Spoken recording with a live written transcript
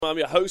I'm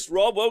your host,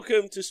 Rob.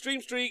 Welcome to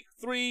Stream Streak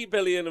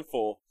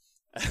 3,000,000,004.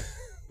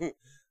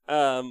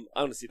 I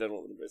honestly don't know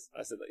what the number is.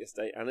 I said that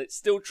yesterday, and it's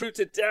still true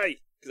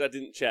today, because I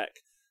didn't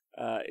check,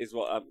 is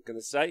what I'm going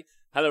to say.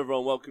 Hello,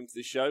 everyone. Welcome to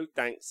the show.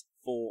 Thanks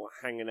for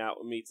hanging out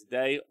with me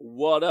today.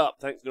 What up?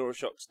 Thanks,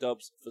 Neuroshock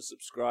Stubbs, for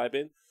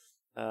subscribing.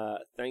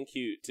 Thank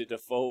you to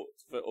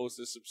Default for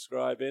also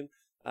subscribing.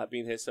 I've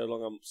been here so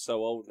long, I'm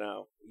so old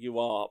now. You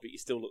are, but you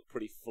still look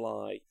pretty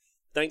fly.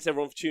 Thanks,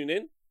 everyone, for tuning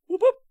in.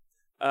 Whoop, whoop.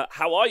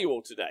 How are you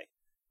all today?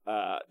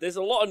 There's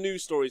a lot of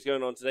news stories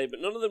going on today, but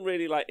none of them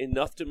really like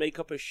enough to make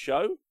up a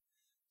show.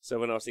 So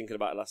when I was thinking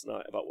about it last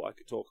night, about what I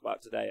could talk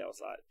about today, I was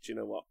like, do you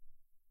know what?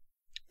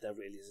 There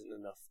really isn't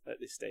enough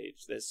at this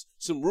stage. There's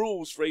some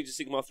rules for Age of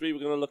Sigmar 3 we're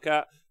going to look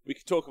at. We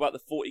could talk about the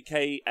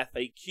 40k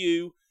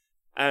FAQ,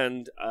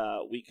 and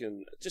we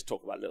can just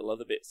talk about little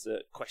other bits,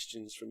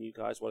 questions from you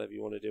guys, whatever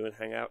you want to do, and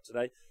hang out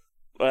today.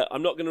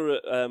 I'm not going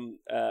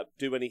to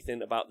do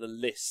anything about the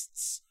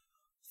lists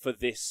for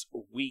this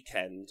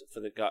weekend. For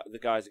the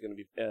guys are going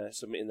to be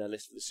submitting their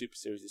list for the Super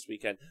Series this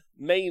weekend,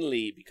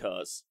 mainly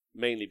because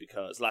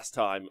last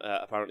time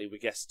apparently we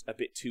guessed a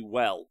bit too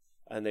well,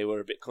 and they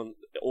were a bit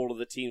all of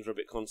the teams were a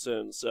bit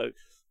concerned. So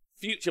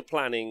future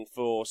planning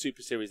for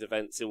Super Series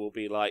events, it will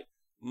be like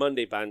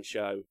Monday band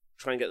show,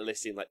 try and get the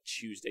list in like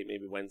Tuesday,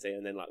 maybe Wednesday,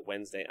 and then like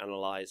Wednesday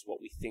analyze what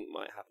we think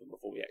might happen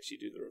before we actually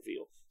do the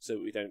reveal, so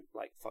we don't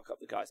like fuck up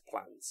the guys'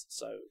 plans.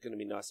 So going to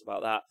be nice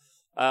about that.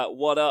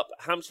 What up,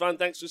 Hams fan?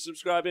 Thanks for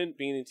subscribing.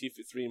 Been into you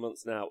for 3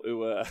 months now.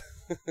 Ooh,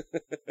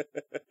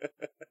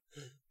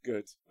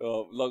 good.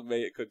 Oh, long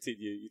may it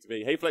continue. You to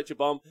me. Hey, Fletcher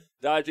Bomb,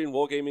 Diadrin,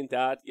 Wargaming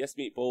Dad. Yes,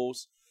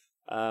 Meatballs.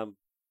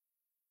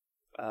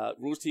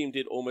 Rules team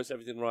did almost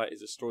everything right.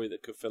 Is a story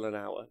that could fill an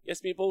hour.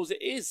 Yes, Meatballs.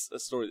 It is a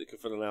story that could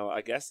fill an hour,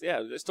 I guess. Yeah,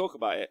 let's talk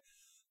about it.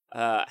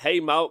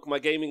 Hey, Malk, my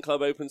gaming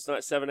club opens tonight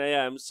at 7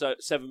 a.m. So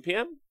 7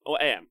 p.m. or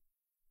a.m.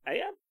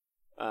 a.m.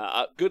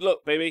 Good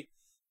luck, baby.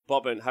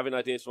 Bobbin, having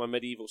ideas for my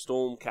Medieval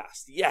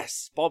Stormcast.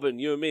 Yes, Bobbin,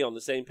 you and me on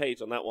the same page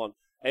on that one.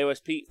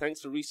 AOS Pete,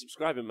 thanks for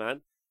resubscribing,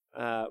 man.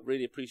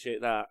 Really appreciate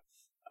that.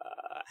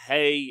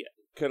 Hey,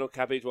 Colonel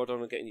Cabbage, well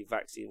done on getting your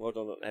vaccine. Well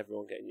done on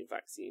everyone getting your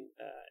vaccine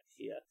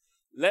here.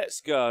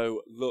 Let's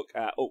go look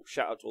at... Oh,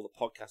 shout out to all the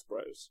podcast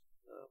bros.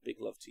 Big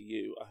love to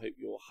you. I hope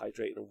you're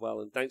hydrating and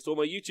well. And thanks to all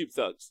my YouTube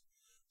thugs.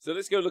 So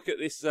let's go look at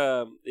this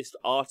this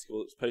article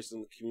that was posted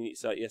on the community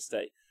site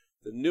yesterday.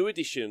 The new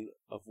edition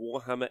of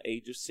Warhammer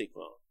Age of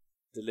Sigmar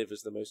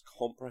delivers the most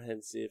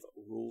comprehensive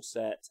rule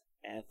set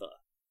ever.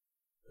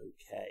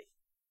 Okay.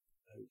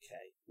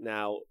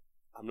 Now,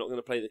 I'm not going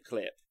to play the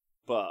clip,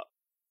 but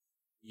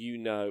you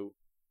know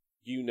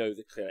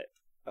the clip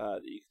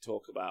that you can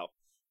talk about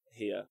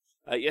here.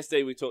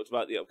 Yesterday we talked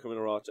about the upcoming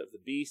errata of the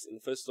Beast. In the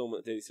first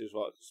installment of the Daily Series,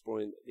 while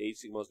exploring the Age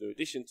of Sigmar's new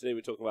edition, today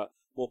we're talking about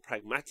more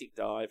pragmatic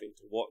dive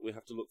into what we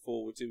have to look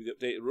forward to with the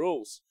updated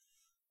rules.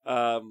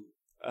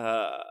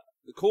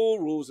 The core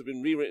rules have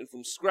been rewritten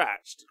from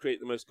scratch to create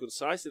the most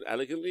concise and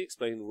elegantly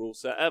explained rule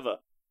set ever.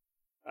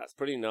 That's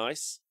pretty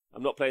nice.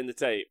 I'm not playing the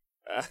tape.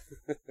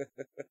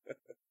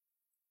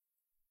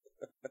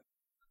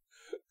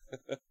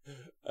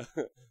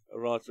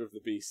 Errata of the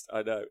Beast.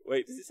 I know.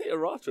 Wait, does it say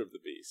Errata of the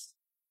Beast?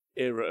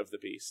 Era of the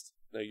Beast.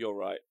 No, you're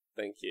right.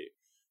 Thank you.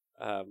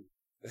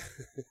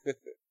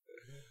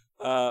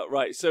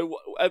 Right, so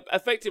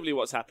effectively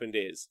what's happened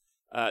is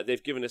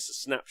they've given us a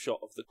snapshot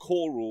of the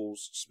core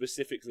rules,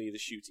 specifically the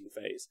shooting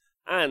phase.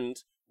 And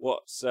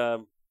what's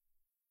one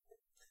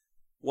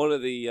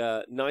of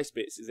the nice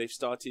bits is they've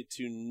started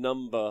to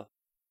number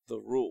the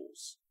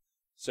rules.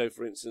 So,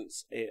 for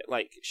instance,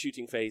 like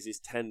shooting phase is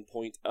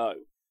 10.0.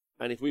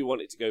 And if we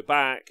wanted to go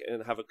back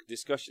and have a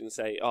discussion and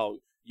say,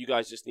 oh, you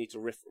guys just need to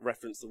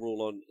reference the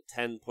rule on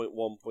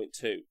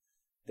 10.1.2,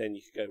 then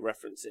you could go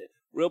reference it.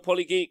 Real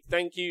Polygeek,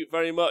 thank you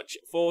very much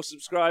for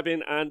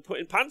subscribing and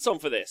putting pants on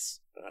for this.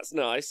 That's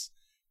nice.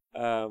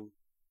 And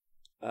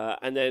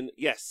then,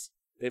 yes,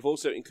 they've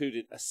also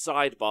included a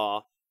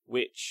sidebar,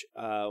 which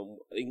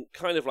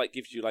kind of like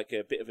gives you like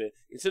a bit of a,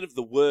 instead of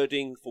the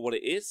wording for what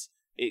it is,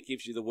 it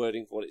gives you the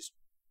wording for what it's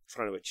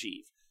trying to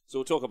achieve. So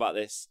we'll talk about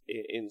this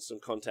in some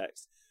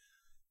context.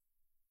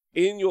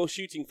 In your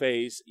shooting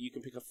phase, you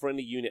can pick a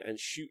friendly unit and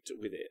shoot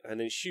with it. And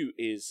then shoot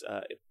is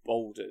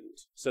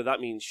emboldened. So that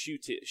means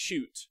shoot,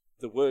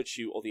 the word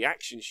shoot or the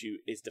action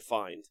shoot is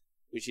defined,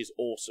 which is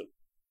awesome.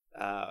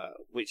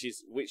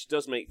 Which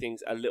does make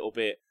things a little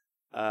bit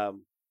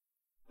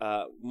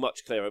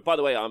much clearer. By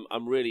the way,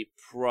 I'm really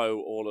pro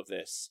all of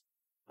this.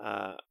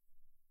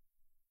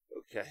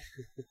 Okay.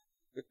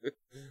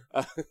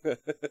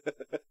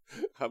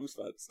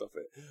 Hamsfad, stop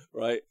it.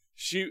 Right?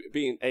 Shoot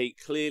being a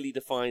clearly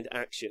defined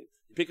action.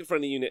 You pick a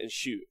friendly unit and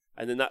shoot,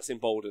 and then that's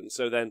emboldened.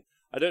 So then,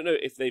 I don't know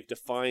if they've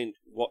defined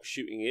what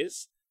shooting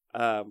is,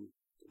 but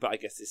I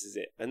guess this is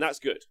it. And that's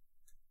good.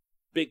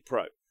 Big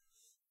pro.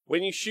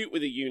 When you shoot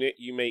with a unit,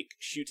 you make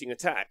shooting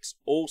attacks.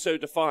 Also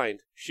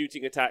defined.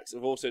 Shooting attacks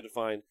have also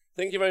defined.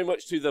 Thank you very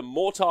much to the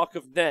Mortark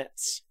of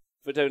Nets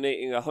for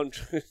donating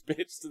 100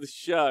 bits to the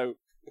show.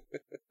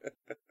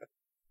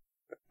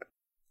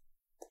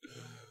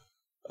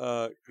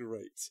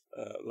 Great.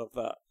 Love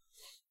that.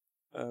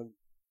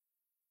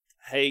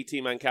 Hey,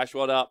 T-Man Cash,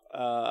 what up?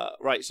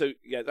 Right, so,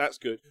 yeah, that's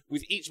good.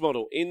 With each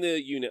model in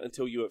the unit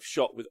until you have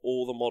shot with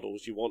all the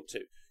models you want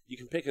to. You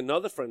can pick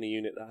another friendly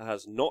unit that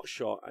has not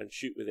shot and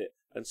shoot with it,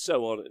 and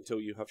so on until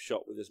you have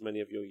shot with as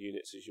many of your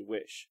units as you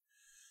wish.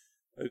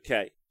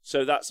 Okay,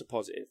 so that's a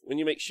positive. When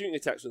you make shooting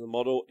attacks with a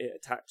model, it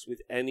attacks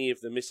with any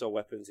of the missile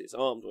weapons it's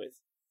armed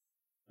with.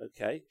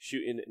 Okay,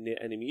 shooting near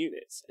enemy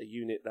units. A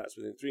unit that's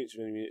within 3 inches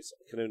of enemy units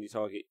can only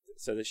target,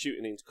 so they're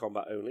shooting into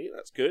combat only.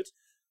 That's good.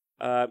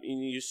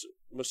 You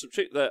must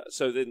subtract that.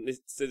 So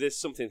there's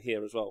something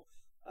here as well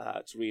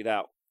to read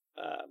out.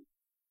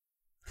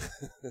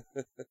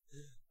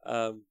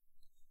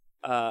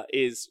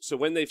 So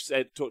when they've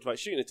talked about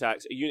shooting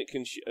attacks, a unit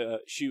can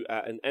shoot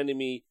at an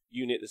enemy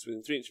unit that's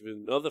within 3 inches of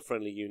another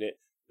friendly unit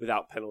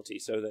without penalty.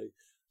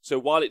 So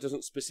while it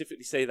doesn't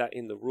specifically say that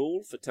in the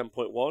rule for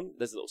 10.1,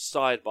 there's a little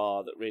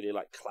sidebar that really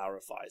like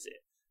clarifies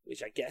it,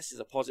 which I guess is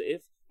a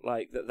positive.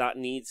 Like that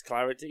needs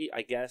clarity.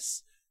 I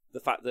guess the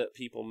fact that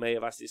people may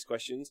have asked these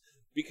questions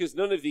because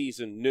none of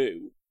these are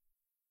new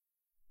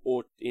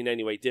or in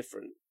any way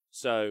different.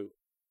 So.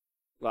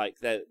 But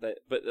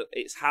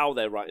it's how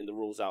they're writing the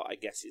rules out, I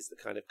guess, is the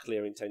kind of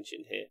clear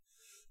intention here.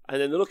 And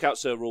then the Lookout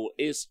Sir rule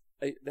is...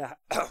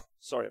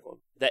 sorry, everyone.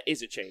 There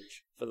is a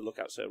change for the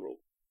Lookout Sir rule.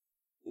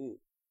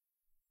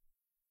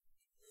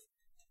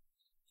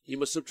 You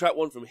must subtract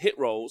 1 from hit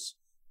rolls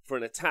for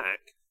an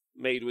attack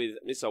made with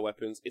missile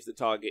weapons if the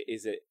target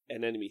is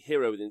an enemy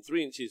hero within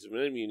 3 inches of an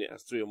enemy unit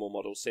has 3 or more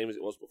models, same as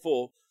it was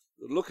before.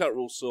 The Lookout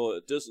rule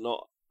does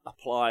not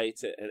apply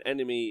to an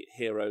enemy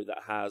hero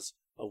that has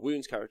a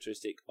wounds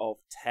characteristic of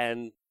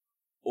 10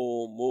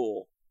 or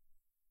more.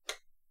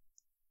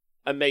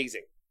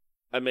 Amazing.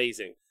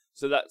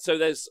 So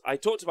there's, I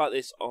talked about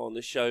this on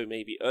the show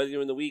maybe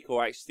earlier in the week,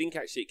 or I think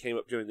actually it came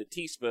up during the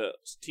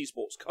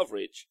T-Sports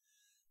coverage,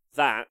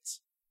 that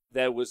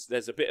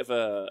there's a bit of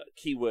a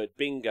keyword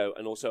bingo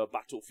and also a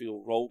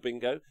battlefield role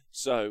bingo.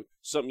 So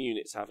some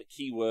units have a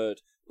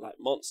keyword like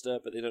monster,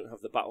 but they don't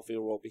have the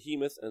battlefield role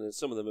behemoth, and then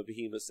some of them are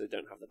behemoths, they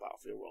don't have the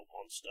battlefield role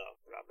monster,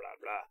 blah, blah,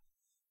 blah.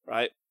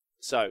 Right?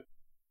 So,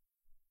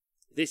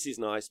 this is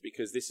nice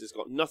because this has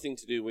got nothing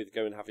to do with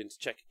going having to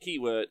check a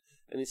keyword,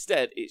 and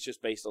instead it's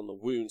just based on the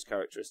wounds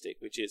characteristic,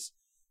 which is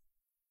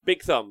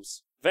big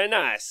thumbs. Very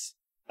nice.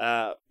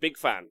 Big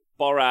fan.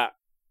 Borat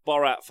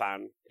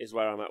fan is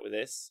where I'm at with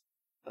this.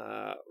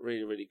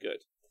 Really, really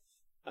good.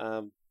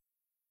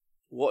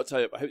 What I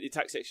tell you, I hope the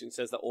attack section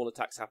says that all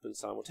attacks happen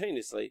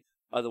simultaneously,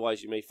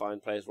 otherwise you may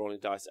find players rolling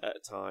dice at a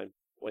time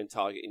when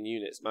targeting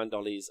units.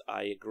 Mandollies,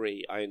 I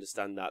agree. I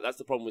understand that. That's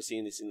the problem we're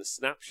seeing this in the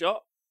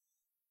snapshot.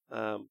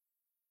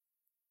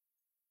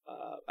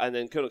 And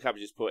then Colonel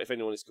Cabbage's put, if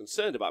anyone is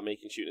concerned about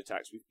making shooting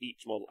attacks with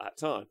each model at a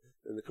time,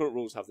 then the current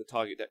rules have the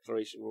target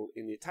declaration rule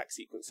in the attack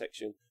sequence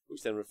section,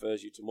 which then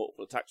refers you to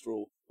multiple attacks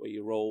rule, where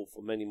you roll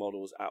for many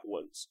models at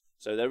once.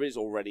 So there is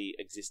already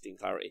existing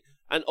clarity.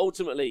 And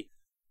ultimately,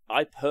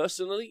 I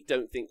personally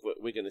don't think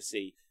we're going to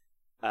see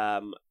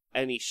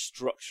any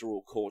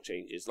structural core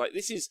changes. Like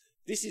this is,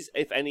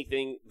 if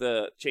anything,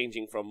 the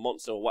changing from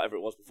monster or whatever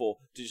it was before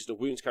to just a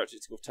wounds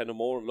characteristic of 10 or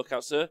more and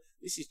Lookout Sir.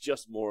 This is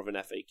just more of an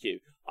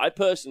FAQ. I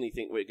personally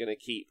think we're going to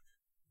keep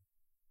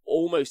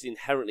almost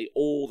inherently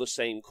all the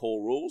same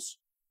core rules,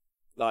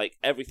 like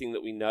everything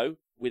that we know,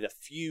 with a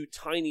few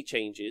tiny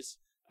changes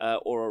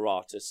or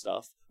errata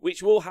stuff,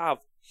 which will have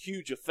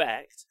huge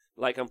effect.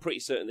 Like I'm pretty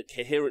certain the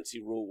coherency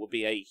rule will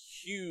be a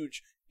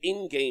huge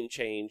in-game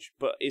change,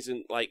 but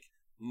isn't like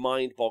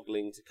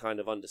mind-boggling to kind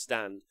of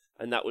understand.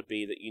 And that would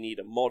be that you need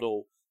a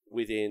model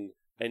within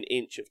an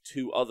inch of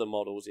 2 other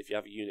models if you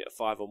have a unit of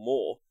 5 or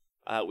more,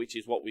 which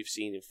is what we've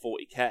seen in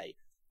 40k.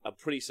 I'm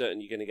pretty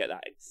certain you're going to get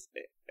that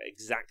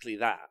exactly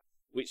that.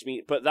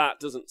 But that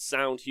doesn't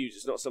sound huge.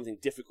 It's not something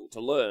difficult to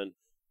learn,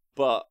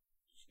 but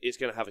it's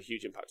going to have a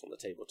huge impact on the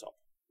tabletop,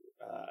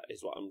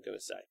 is what I'm going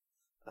to say.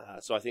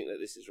 So I think that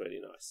this is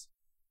really nice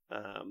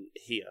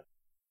here.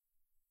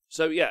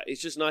 So yeah,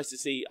 it's just nice to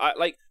see.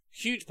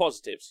 Huge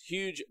positives,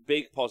 huge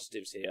big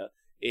positives here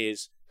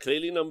is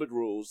clearly numbered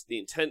rules, the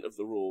intent of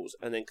the rules,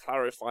 and then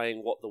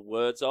clarifying what the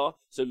words are.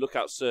 So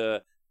Lookout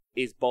Sir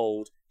is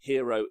bold,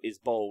 hero is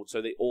bold,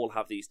 so they all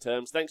have these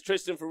terms. Thanks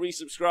Tristan for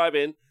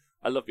resubscribing.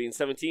 I love being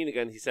 17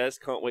 again, he says.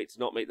 Can't wait to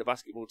not make the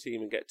basketball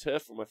team and get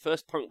turf from my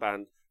first punk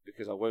band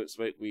because I won't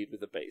smoke weed with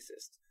the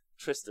bassist.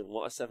 Tristan,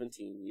 what a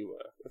 17 you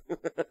were.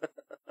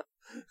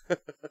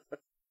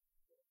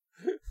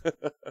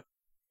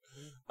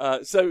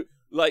 So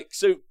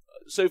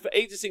for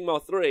Age of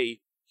Sigmar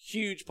 3,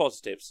 huge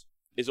positives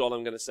is all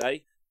I'm going to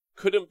say.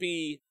 Couldn't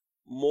be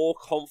more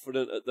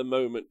confident at the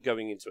moment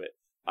going into it.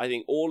 I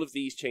think all of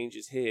these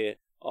changes here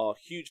are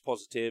huge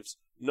positives.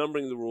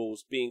 Numbering the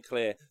rules, being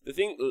clear. The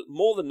thing,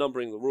 more than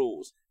numbering the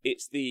rules,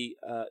 it's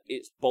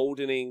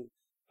boldening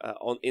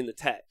in the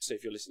text. So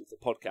if you're listening to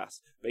the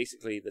podcast,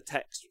 basically the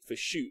text for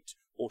shoot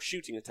or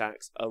shooting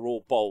attacks are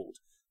all bold.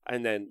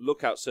 And then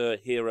Lookout Sir,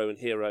 hero, and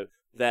hero,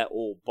 they're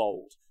all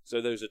bold. So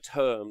those are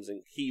terms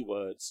and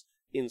keywords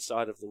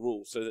inside of the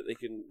rules so that they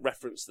can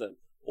reference them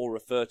or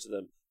refer to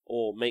them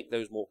or make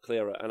those more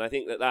clearer. And I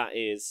think that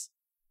is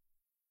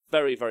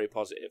very, very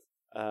positive.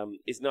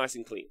 It's nice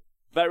and clean.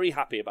 Very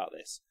happy about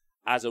this.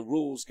 As a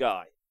rules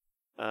guy,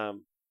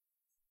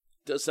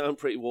 does sound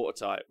pretty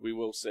watertight. We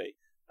will see.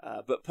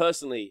 But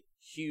personally,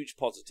 huge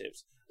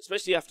positives,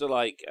 especially after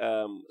like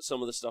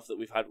some of the stuff that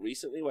we've had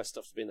recently, where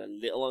stuff's been a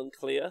little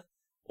unclear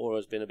or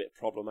has been a bit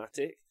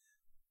problematic.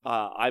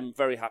 I'm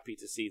very happy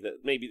to see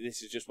that maybe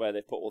this is just where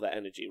they've put all their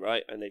energy,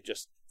 right? And they've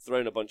just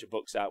thrown a bunch of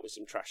books out with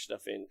some trash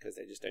stuff in because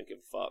they just don't give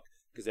a fuck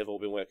because they've all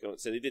been working on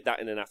it. So they did that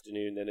in an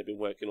afternoon, then they've been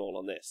working all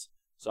on this.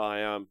 So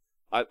I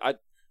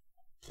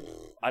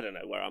don't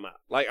know where I'm at.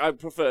 Like, I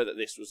prefer that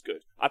this was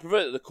good. I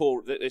prefer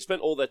that they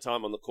spent all their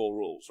time on the core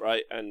rules,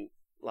 right? And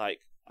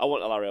like, I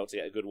want Alarielle to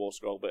get a good war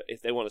scroll, but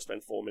if they want to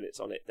spend 4 minutes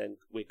on it, then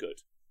we're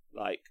good.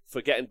 Like,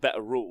 for getting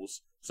better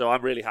rules. So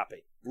I'm really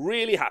happy.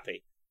 Really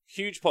happy.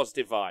 Huge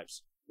positive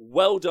vibes.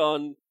 Well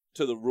done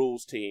to the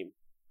rules team.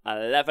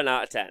 11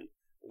 out of 10.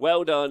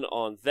 Well done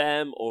on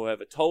them or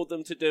whoever told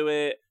them to do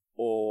it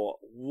or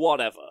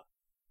whatever.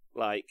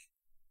 Like,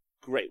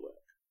 great work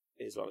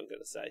is what I'm going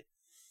to say.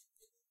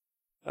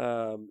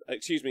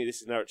 Excuse me,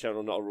 this is Narrative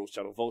Channel, not a rules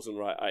channel. Volson,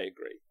 right, I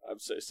agree. I'm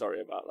so sorry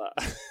about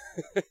that.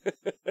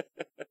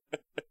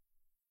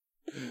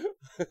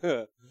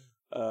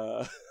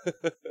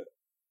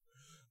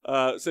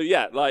 So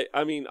yeah, like,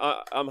 I mean,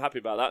 I'm happy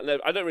about that. No,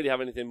 I don't really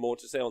have anything more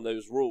to say on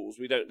those rules.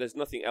 There's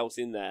nothing else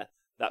in there.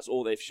 That's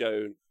all they've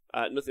shown.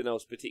 Nothing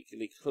else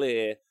particularly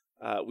clear.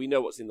 We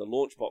know what's in the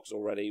launch box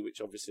already, which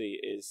obviously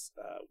is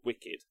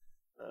wicked.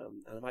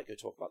 And I might go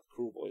talk about the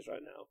Cruel Boys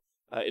right now.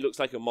 It looks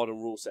like a modern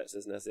rule set,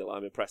 says Nezil.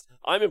 I'm impressed.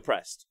 I'm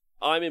impressed.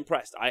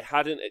 I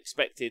hadn't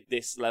expected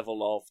this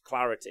level of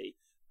clarity.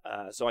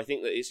 So I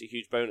think that it's a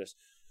huge bonus.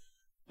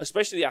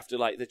 Especially after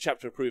like the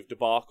chapter approved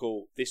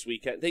debacle this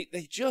weekend.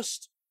 They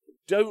just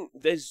don't.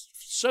 There's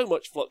so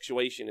much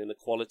fluctuation in the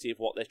quality of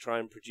what they try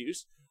and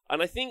produce.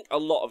 And I think a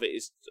lot of it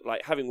is,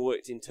 like, having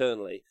worked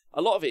internally,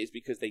 a lot of it is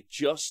because they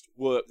just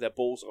work their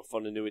balls off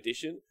on a new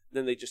edition.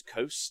 Then they just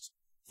coast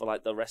for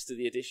like the rest of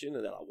the edition.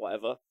 And they're like,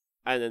 whatever.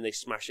 And then they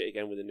smash it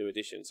again with a new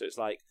edition. So it's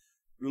like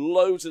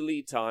loads of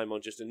lead time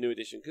on just a new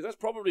edition. Because that's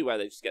probably where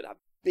they just get that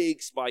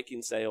big spike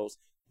in sales.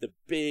 The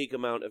big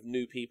amount of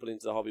new people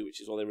into the hobby,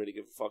 which is all they really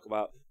give a fuck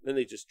about. Then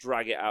they just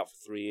drag it out for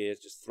 3 years,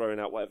 just throwing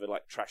out whatever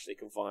like trash they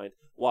can find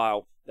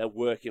while they're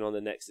working on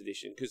the next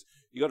edition. Because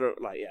you got to,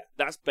 like, yeah,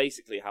 that's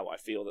basically how I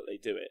feel that they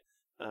do it.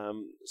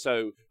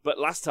 But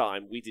last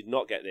time we did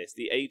not get this.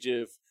 The Age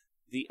of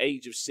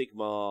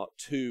Sigmar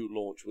 2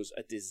 launch was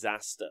a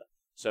disaster.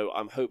 So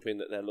I'm hoping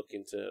that they're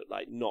looking to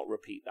like not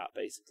repeat that,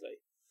 basically.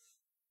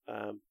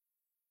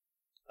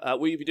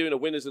 Will you be doing a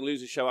winners and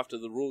losers show after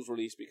the rules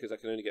release because I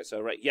can only get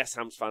so right? Yes,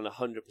 Hams fan,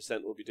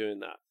 100% will be doing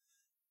that.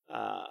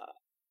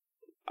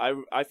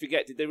 I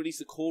forget, did they release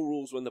the core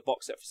rules when the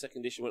box set for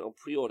second edition went on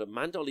pre-order?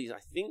 Mandolese, I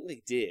think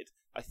they did.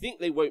 I think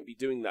they won't be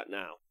doing that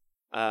now.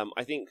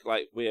 I think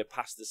like we're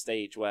past the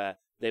stage where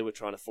they were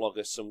trying to flog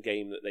us some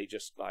game that they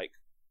just like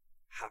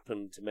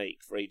happened to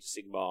make for Age of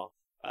Sigmar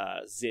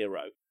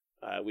 0.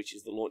 Which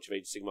is the launch of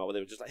Age of Sigmar, where they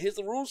were just like, here's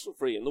the rules for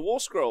free and the War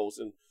Scrolls,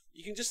 and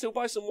you can just still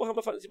buy some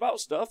Warhammer Fantasy Battle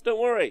stuff, don't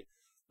worry.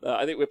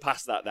 I think we're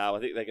past that now. I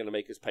think they're going to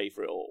make us pay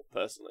for it all,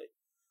 personally.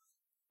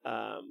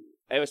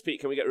 AOSP,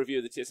 can we get a review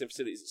of the TSM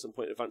facilities at some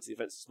point in advance of the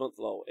events this month?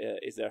 Lol,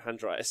 is there a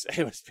handwriter?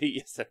 AOSP,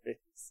 yes there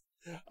is.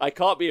 I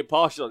can't be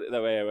impartial on it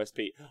though,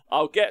 AOSP.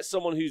 I'll get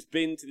someone who's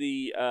been to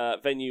the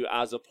venue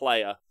as a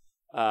player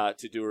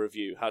to do a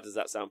review. How does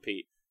that sound,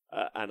 Pete?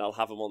 And I'll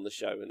have them on the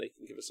show and they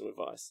can give us some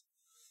advice.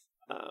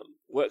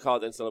 Work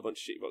hard, then sell a bunch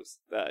of shitty books.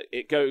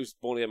 It goes,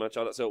 Borneo man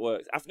child, that's how it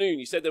works. Afternoon,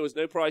 you said there was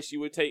no price you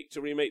would take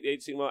to remake the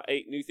Age of Sigmar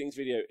 8 New Things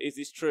video. Is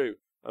this true?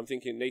 I'm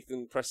thinking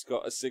Nathan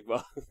Prescott as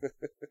Sigmar.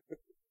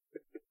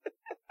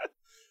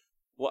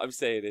 What I'm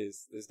saying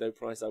is, there's no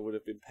price I would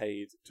have been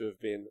paid to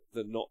have been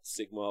the not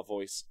Sigmar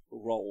voice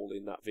role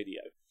in that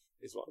video,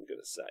 is what I'm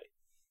going to say.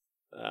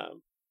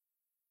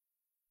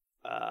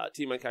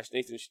 Team Man Cash,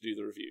 Nathan should do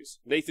the reviews.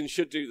 Nathan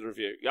should do the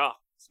review. Yeah,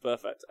 it's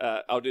perfect.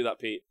 I'll do that,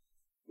 Pete.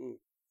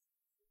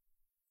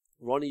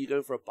 Ron, are you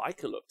going for a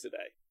biker look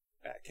today?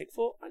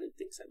 Kickfort? I didn't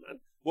think so,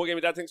 man.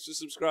 Wargaming Dad, thanks for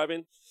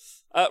subscribing.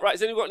 Right,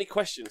 has anyone got any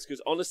questions?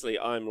 Because honestly,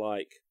 I'm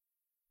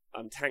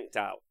tanked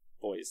out,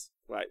 boys.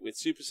 Like, with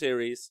Super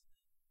Series,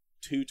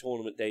 2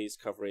 tournament days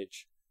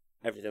coverage,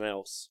 everything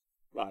else,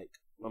 like,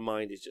 my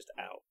mind is just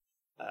out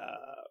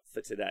for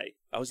today.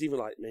 I was even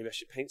like, maybe I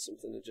should paint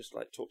something and just,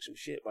 like, talk some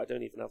shit, but I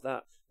don't even have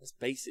that. That's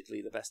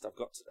basically the best I've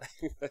got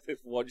today.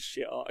 There's one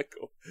shit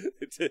article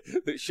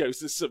that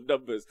shows us some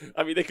numbers.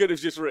 I mean, they could have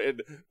just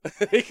written,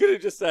 they could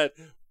have just said,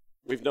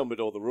 we've numbered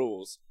all the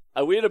rules.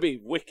 And we'd have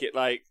been wicked,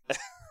 like...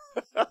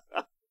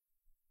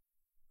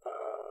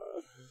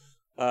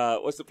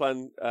 what's the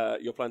plan?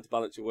 Your plan to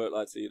balance your work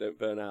life so you don't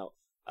burn out?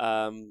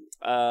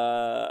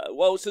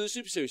 Well, so the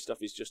Super Series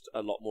stuff is just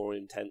a lot more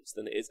intense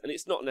than it is, and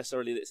it's not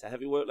necessarily that it's a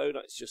heavy workload.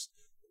 It's just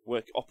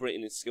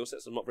operating in skill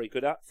sets I'm not very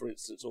good at. For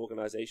instance,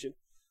 organisation.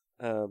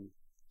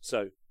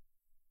 So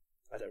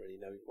I don't really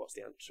know what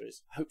the answer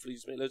is. Hopefully,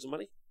 just make loads of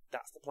money.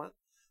 That's the plan.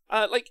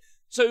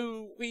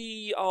 So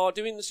we are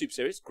doing the Super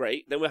Series,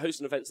 great. Then we're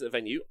hosting events at the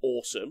venue,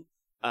 awesome.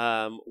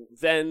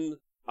 Then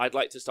I'd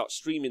like to start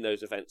streaming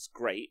those events,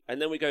 great.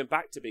 And then we're going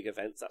back to big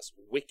events, that's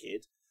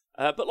wicked.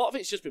 But a lot of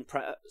it's just been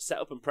set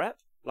up and prep,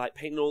 like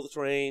painting all the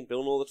terrain,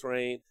 building all the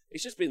terrain.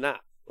 It's just been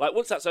that. Like,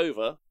 once that's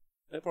over,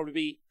 it'll probably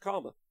be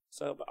calmer.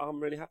 So I'm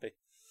really happy.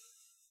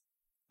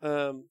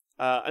 And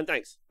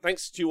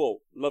thanks to you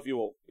all. Love you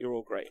all. You're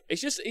all great.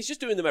 It's just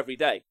doing them every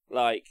day.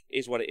 Like,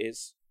 is what it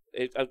is.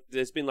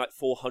 There's been like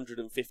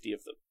 450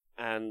 of them,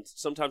 and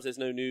sometimes there's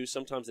no news.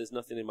 Sometimes there's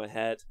nothing in my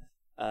head.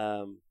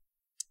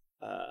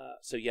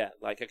 So yeah,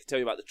 like I could tell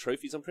you about the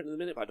trophies I'm printing in a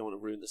minute, but I don't want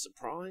to ruin the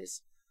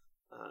surprise.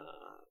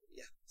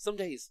 Yeah, some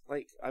days,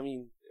 like, I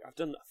mean, I've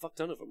done a fuck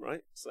ton of them,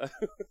 right? So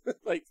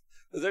like,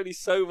 there's only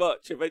so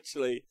much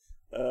eventually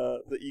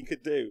that you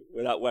could do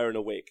without wearing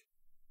a wig.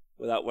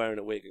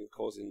 And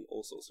causing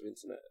all sorts of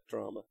internet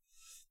drama.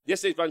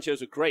 Yesterday's band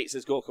shows were great,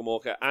 says Gorka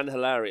Morka, and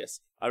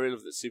hilarious. I really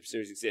love that Super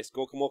Series exists.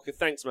 Gorka Morka,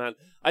 thanks, man.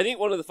 I think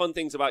one of the fun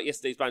things about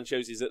yesterday's band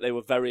shows is that they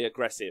were very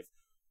aggressive,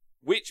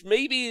 which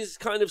maybe is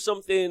kind of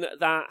something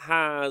that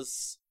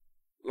has,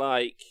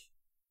 like,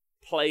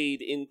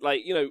 played in,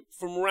 like, you know,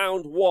 from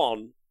round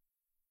one,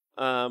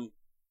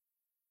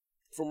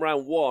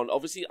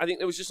 obviously, I think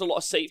there was just a lot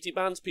of safety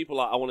bans. People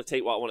like, I want to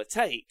take what I want to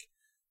take.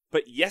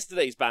 But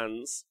yesterday's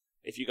bans,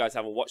 if you guys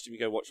haven't watched them, you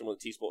go watch them on the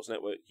T Sports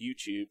Network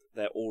YouTube.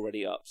 They're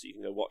already up, so you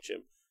can go watch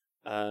them.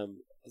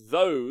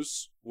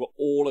 Those were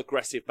all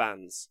aggressive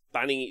bans,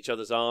 banning each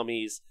other's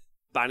armies,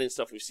 banning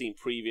stuff we've seen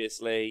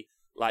previously.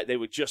 Like, they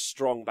were just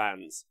strong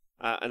bans,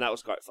 and that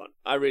was quite fun.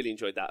 I really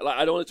enjoyed that. Like,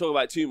 I don't want to talk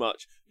about it too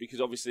much,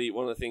 because obviously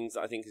one of the things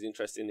that I think is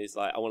interesting is,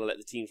 like, I want to let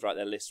the teams write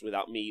their lists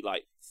without me,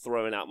 like,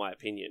 throwing out my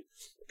opinion,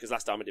 because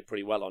last time I did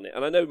pretty well on it,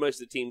 and I know most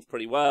of the teams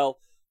pretty well.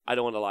 I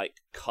don't want to,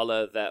 like,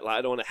 colour that. Like,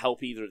 I don't want to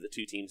help either of the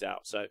two teams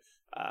out. So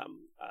I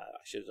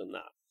should have done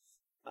that.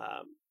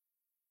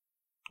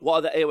 What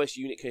are the AOS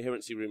unit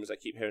coherency rumours I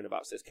keep hearing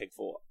about, says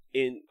Keg4.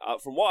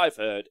 From what I've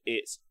heard,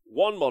 it's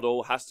one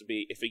model has to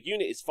be, if a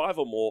unit is 5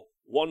 or more,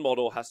 one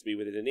model has to be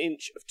within an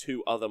inch of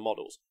 2 other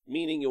models,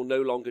 meaning you'll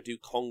no longer do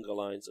conga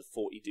lines of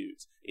 40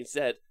 dudes.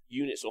 Instead,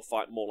 units will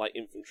fight more like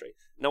infantry.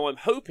 Now, I'm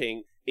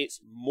hoping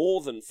it's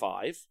more than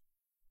 5,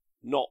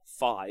 not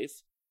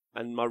 5,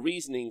 and my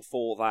reasoning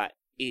for that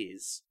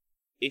is,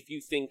 if you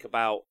think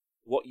about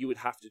what you would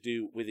have to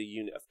do with a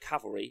unit of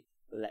cavalry,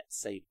 let's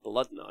say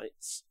Blood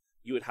Knights,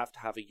 you would have to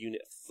have a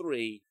unit of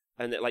 3,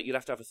 and like you'd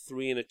have to have a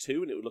 3 and a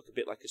 2, and it would look a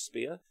bit like a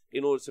spear,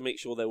 in order to make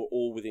sure they were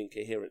all within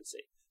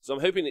coherency. So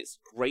I'm hoping it's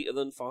greater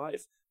than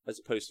 5, as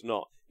opposed to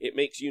not. It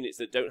makes units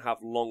that don't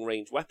have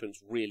long-range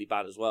weapons really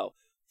bad as well.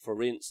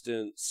 For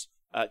instance,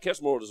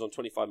 Chaos Marauders on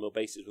 25mm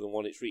bases with a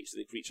 1-inch reach, so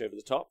they reach over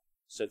the top,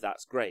 so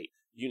that's great.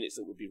 Units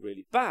that would be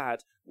really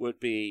bad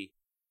would be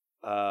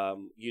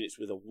units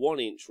with a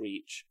 1-inch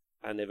reach,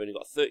 and they've only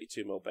got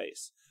 32mm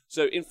base.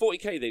 So in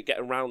 40k, they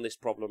get around this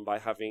problem by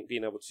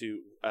being able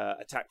to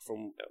attack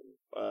from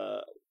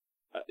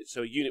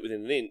so a unit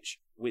within an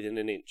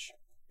inch.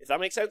 If that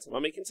makes sense, am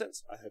I making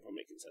sense? I hope I'm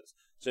making sense.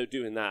 So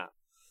doing that,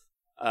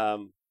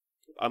 I'm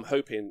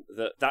hoping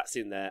that that's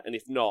in there, and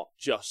if not,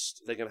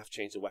 just they're gonna have to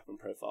change the weapon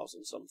profiles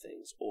on some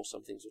things, or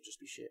some things will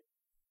just be shit.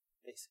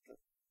 Basically,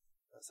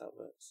 that's how it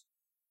works.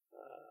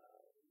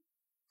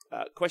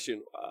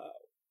 Question.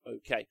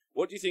 Okay,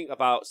 what do you think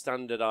about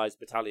standardized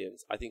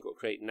battalions? I think it will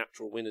create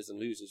natural winners and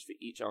losers for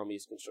each army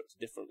is constructed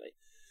differently.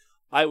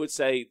 I would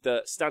say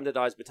that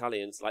standardized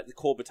battalions, like the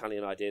core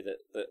battalion idea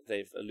that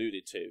they've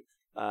alluded to,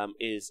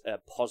 is a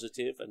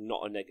positive and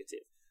not a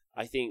negative.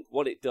 I think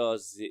what it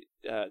does is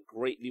it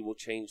greatly will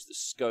change the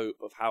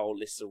scope of how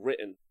lists are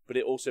written, but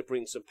it also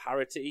brings some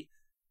parity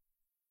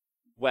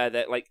where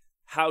they're like,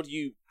 how do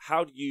you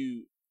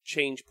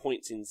change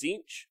points in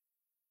Tzeentch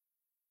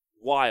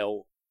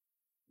while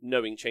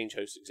knowing change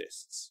host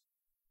exists?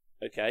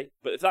 Okay,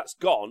 but if that's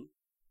gone,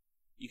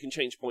 you can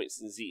change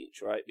points in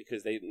Tzeentch, right?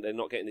 Because they're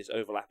not getting this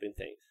overlapping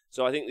thing.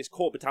 So I think this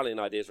core battalion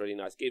idea is really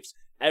nice. Gives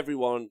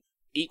everyone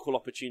equal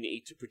opportunity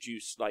to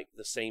produce like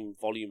the same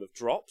volume of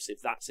drops,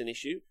 if that's an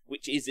issue,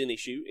 which is an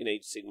issue in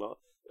Age of Sigmar.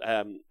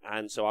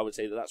 And so I would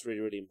say that that's really,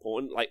 really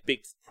important. Like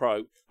big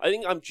pro. I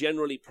think I'm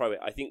generally pro it.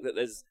 I think that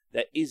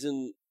there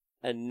isn't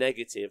a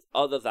negative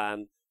other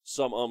than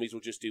some armies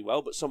will just do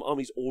well, but some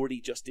armies already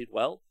just did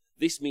well.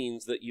 This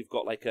means that you've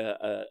got like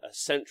a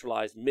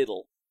centralized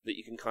middle that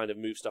you can kind of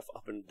move stuff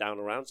up and down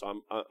around.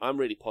 So I'm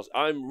really positive.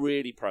 I'm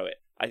really pro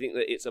it. I think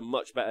that it's a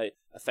much better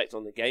effect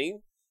on the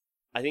game.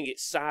 I think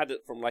it's sad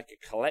from like a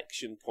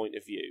collection point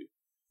of view,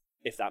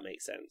 if that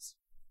makes sense.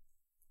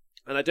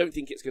 And I don't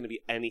think it's going to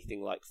be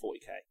anything like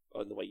 40k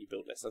on the way you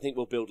build lists. I think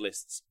we'll build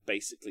lists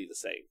basically the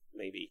same,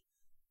 maybe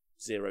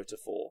 0 to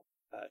 4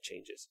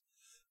 changes.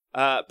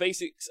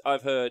 Basics,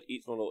 I've heard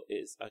each model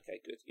is okay,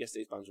 good.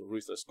 Yesterday's bans were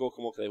ruthless.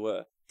 Gorka Walker, they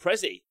were.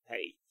 Prezi,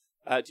 hey.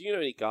 Do you know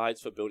any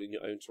guides for building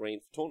your own terrain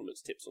for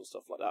tournaments? Tips on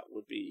stuff like that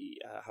would be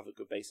have a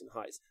good base and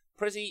heights.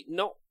 Prezi,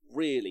 not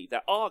really.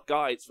 There are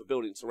guides for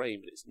building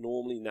terrain, but it's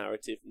normally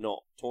narrative,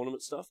 not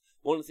tournament stuff.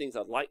 One of the things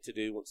I'd like to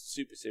do once the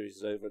Super Series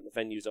is over and the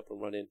venue's up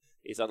and running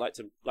is I'd like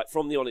to, like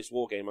from the Honest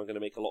War Game, I'm going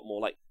to make a lot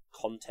more like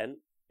content,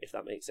 if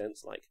that makes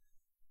sense, like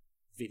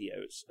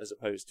videos as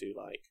opposed to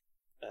like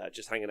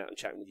just hanging out and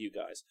chatting with you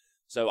guys.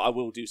 So I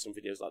will do some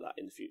videos like that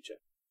in the future.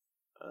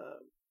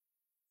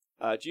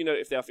 Do you know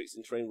if they are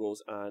fixing terrain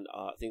rules and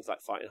things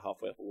like fighting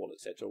halfway up a wall,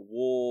 etc.?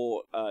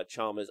 War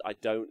charmers, I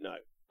don't know.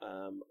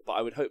 But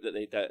I would hope that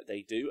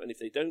they do, and if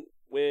they don't,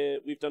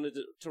 we've done a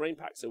terrain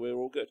pack, so we're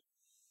all good.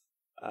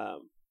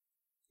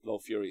 Lol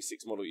Fury,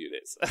 6 model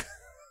units.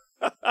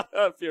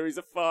 Furies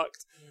are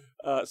fucked.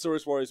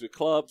 Saurus Warriors with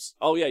clubs.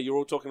 Oh yeah, you're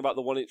all talking about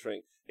the 1-inch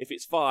ring. If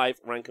it's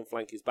 5, rank and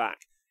flank is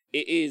back.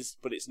 It is,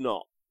 but it's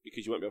not,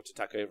 because you won't be able to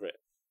attack over it.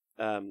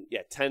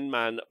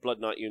 10-man Blood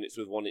Knight units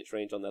with 1-inch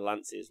range on their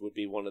lances would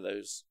be one of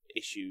those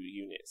issue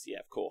units. Yeah,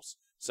 of course.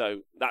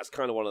 So that's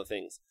kind of one of the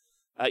things.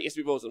 Yes,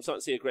 because I'm starting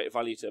to see a greater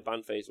value to a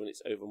ban phase when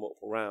it's over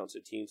multiple rounds, so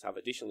teams have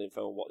additional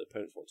info on what the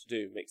opponents want to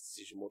do. Makes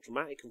the decision more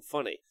dramatic and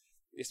funny.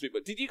 Yes,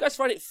 but did you guys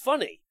find it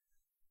funny?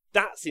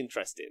 That's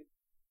interesting.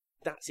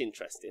 That's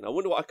interesting. I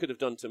wonder what I could have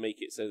done to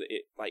make it so that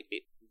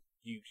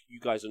you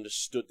guys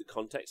understood the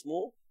context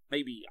more.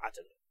 Maybe, I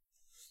don't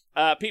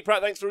know. Pete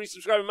Pratt, thanks for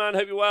resubscribing, man.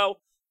 Hope you're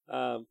well.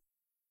 Are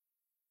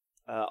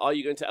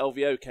you going to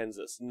LVO,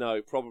 Kansas?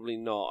 No, probably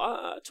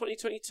not.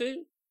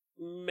 2022?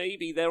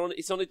 Maybe.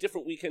 It's on a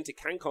different weekend to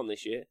CanCon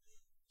this year.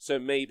 So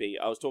maybe.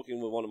 I was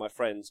talking with one of my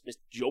friends, Mr.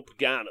 Joe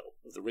Pagano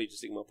of the Rage of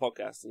Sigma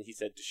podcast, and he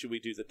said, should we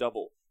do the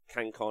double,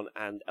 CanCon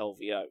and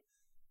LVO?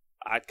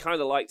 I'd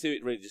kind of like to.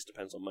 It really just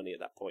depends on money at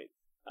that point,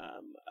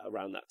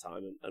 around that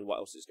time, and what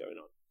else is going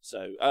on.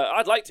 So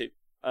I'd like to.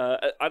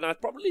 And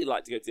I'd probably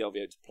like to go to the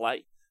LVO to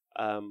play.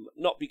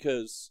 Not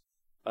because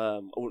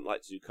I wouldn't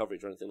like to do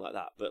coverage or anything like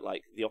that, but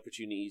like the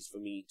opportunities for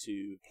me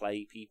to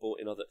play people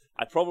in other...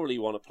 I'd probably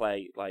want to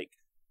play like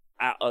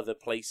at other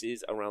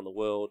places around the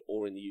world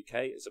or in the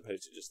UK as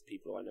opposed to just the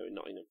people I know in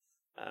Nottingham,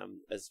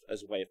 as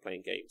a way of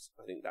playing games.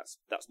 I think that's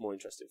more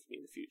interesting for me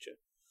in the future.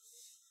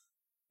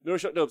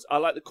 Neuroshot Dubs, I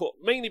like the court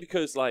mainly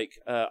because like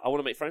I want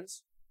to make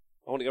friends.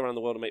 I want to go around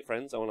the world and make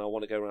friends. I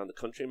want to go around the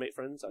country and make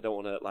friends. I don't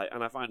want to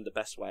and I find the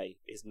best way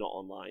is not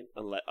online.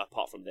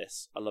 Apart from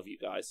this, I love you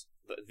guys.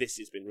 But this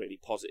has been really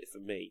positive for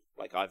me.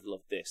 Like I've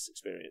loved this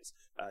experience.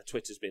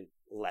 Twitter's been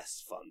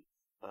less fun,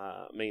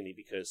 mainly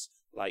because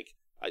like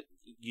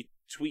you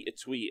tweet a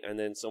tweet and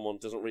then someone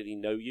doesn't really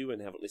know you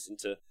and haven't listened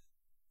to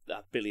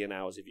a billion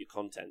hours of your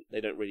content.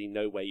 They don't really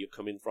know where you're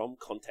coming from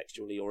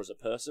contextually or as a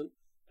person,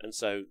 and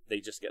so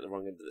they just get the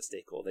wrong end of the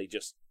stick, or they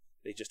just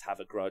have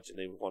a grudge and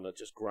they want to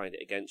just grind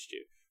it against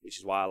you, which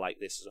is why I like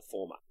this as a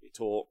format. We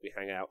talk, we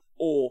hang out,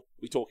 or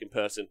we talk in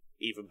person,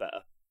 even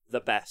better.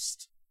 The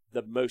best.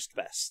 The most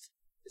best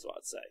is what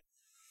I'd say.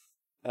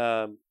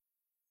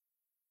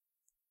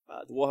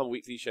 The Warhammer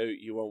Weekly show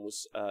you were on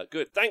was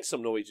good. Thanks,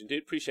 some Norwegian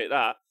dude. Appreciate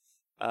that.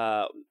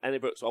 Annie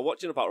Brooks, while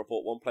watching a battle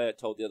report, one player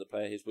told the other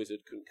player his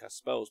wizard couldn't cast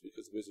spells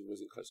because the wizard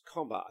was in close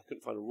combat. I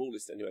couldn't find a rule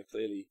list anywhere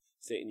clearly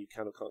stating you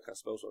can or can't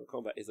cast spells while in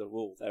combat is a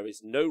rule. There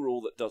is no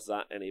rule that does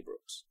that, Annie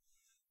Brooks.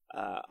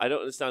 I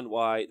don't understand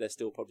why they're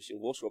still publishing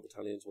War Scroll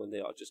battalions when they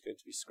are just going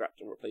to be scrapped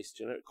and replaced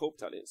with generic core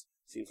battalions.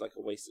 Seems like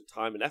a waste of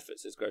time and effort,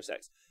 says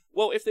GrossX.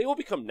 Well, if they all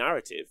become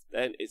narrative,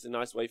 then it's a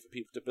nice way for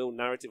people to build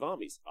narrative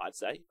armies, I'd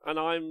say. And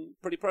I'm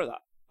pretty pro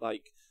that.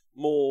 Like,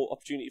 more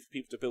opportunity for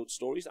people to build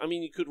stories. I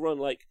mean, you could run,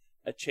 like,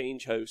 a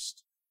change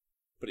host,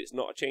 but it's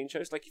not a change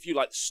host. Like, if you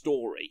like the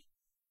story,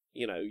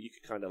 you know, you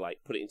could kind of,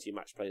 like, put it into your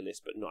match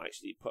playlist, but not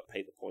actually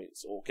pay the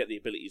points or get the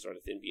abilities or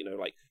anything. But, you know,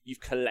 like, you've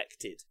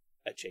collected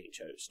a change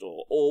host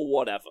or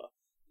whatever,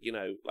 you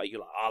know, like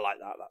you're like, I like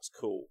that, that's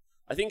cool.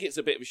 I think it's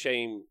a bit of a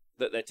shame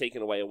that they're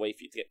taking away a way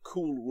for you to get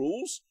cool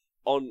rules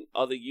on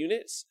other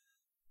units,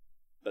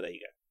 but there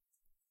you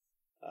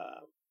go.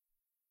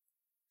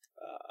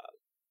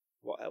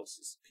 What else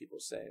is people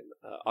saying?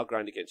 I'll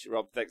grind against you,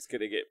 Rob. Thanks for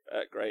getting it.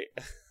 Great.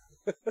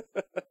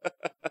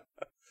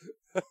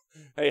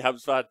 Hey,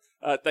 Hams fan.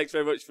 Thanks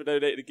very much for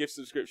donating a gift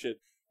subscription.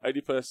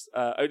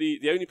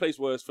 The only place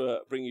worse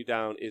for bring you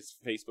down is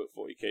Facebook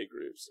 40k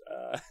groups.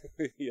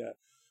 Yeah.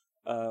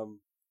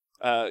 Down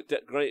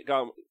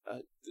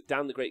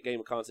the Great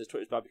Gamer Khan says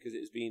Twitter's bad because it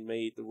is being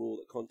made the rule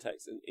that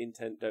context and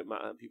intent don't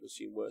matter and people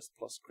assume worse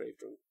plus crave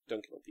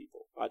dunking on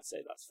people. I'd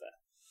say that's fair.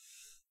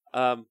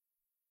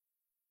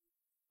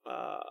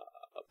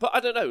 But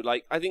I don't know.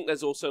 Like, I think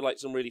there's also like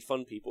some really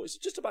fun people. It's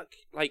just about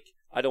like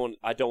I don't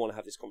want to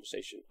have this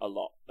conversation a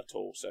lot at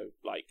all. So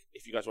like,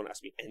 if you guys want to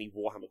ask me any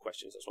Warhammer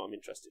questions, that's what I'm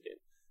interested in.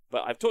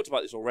 But I've talked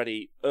about this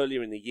already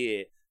earlier in the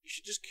year. You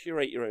should just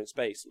curate your own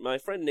space. My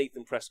friend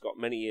Nathan Prescott,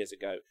 many years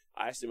ago,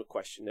 I asked him a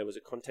question. There was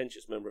a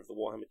contentious member of the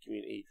Warhammer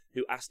community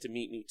who asked to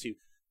meet me to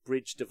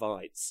bridge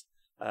divides.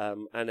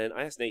 And then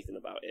I asked Nathan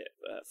about it.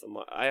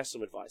 I asked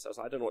some advice. I was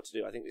like, I don't know what to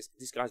do. I think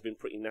this guy's been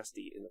pretty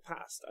nasty in the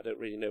past. I don't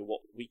really know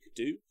what we could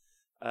do,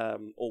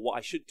 or what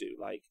I should do.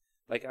 Like,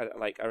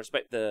 I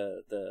respect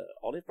the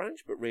olive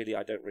branch, but really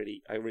I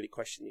really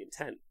question the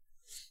intent.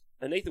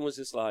 And Nathan was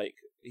just like,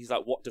 he's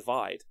like, what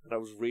divide? And I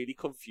was really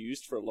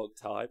confused for a long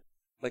time.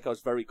 Like, I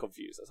was very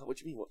confused. I was like, what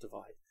do you mean, what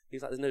divide? He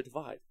was like, there's no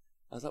divide.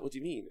 I was like, what do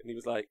you mean? And he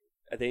was like,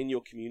 are they in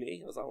your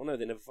community? I was like, well, no,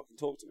 they never fucking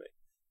talk to me.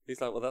 He's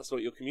like, well, that's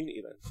not your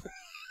community then.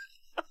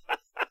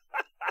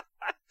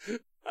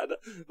 And,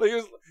 like,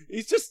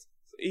 he just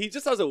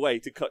has a way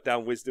to cut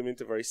down wisdom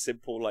into very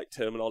simple, like,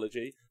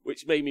 terminology,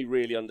 which made me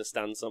really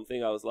understand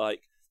something. I was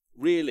like,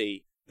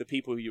 really, the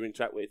people who you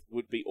interact with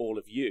would be all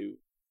of you,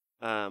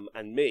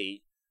 and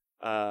me,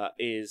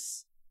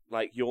 is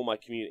like, you're my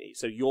community.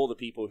 So you're the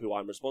people who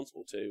I'm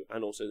responsible to,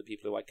 and also the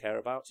people who I care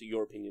about. So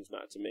your opinions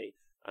matter to me,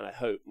 and I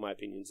hope my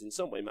opinions in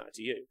some way matter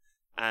to you.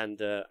 And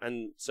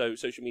so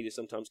social media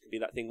sometimes can be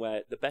that thing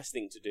where the best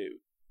thing to do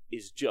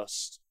is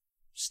just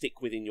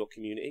stick within your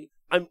community.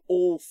 I'm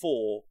all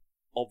for,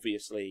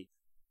 obviously,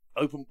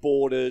 open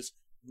borders,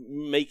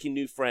 making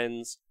new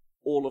friends,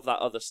 all of that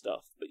other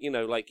stuff. But, you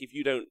know, like, if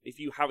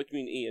you have a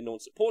community and no one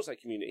supports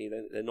that community,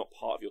 then they're not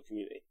part of your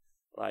community.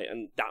 Right,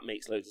 and that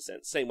makes loads of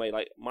sense. Same way,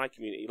 like, my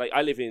community, like,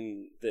 I live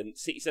in the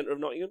city centre of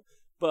Nottingham,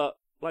 but,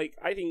 like,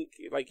 I think,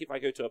 like, if I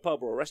go to a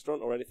pub or a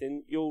restaurant or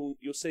anything, you'll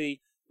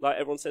see, like,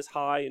 everyone says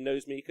hi and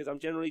knows me because I'm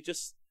generally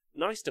just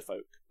nice to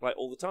folk, like,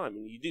 all the time.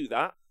 And you do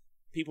that,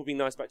 people being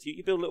nice back to you,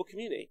 you build a little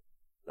community.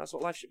 That's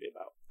what life should be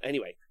about.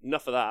 Anyway,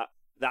 enough of that.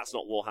 That's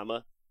not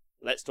Warhammer.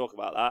 Let's talk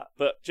about that.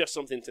 But just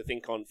something to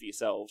think on for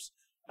yourselves.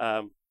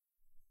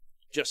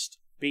 Just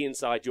be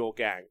inside your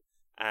gang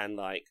and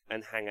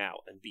hang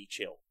out and be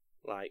chill.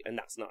 Like, and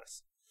that's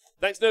nice.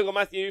 Thanks, Nurgle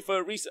Matthew,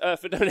 for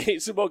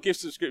donating some more gift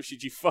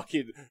subscriptions. You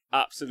fucking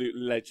absolute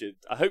legend.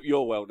 I hope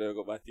you're well,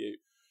 Nurgle Matthew.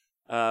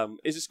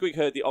 Is a Squig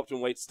Herd the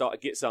optimum way to start a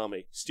Gits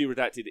army? Stu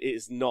Redacted, it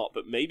is not,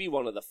 but maybe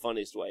one of the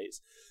funnest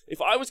ways.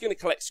 If I was going to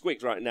collect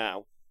Squigs right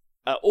now,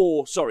 a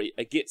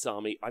Gits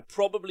army, I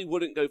probably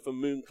wouldn't go for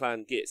Moon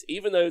Clan Gits.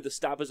 Even though the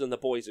Stabbers and the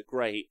Boys are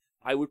great,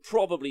 I would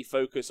probably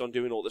focus on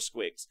doing all the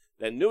Squigs.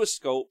 They're newer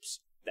sculpts,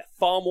 they're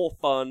far more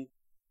fun,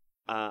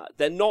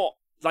 they're not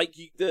like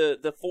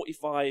the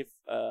 45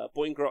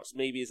 Boingrots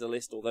maybe is a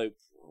list, although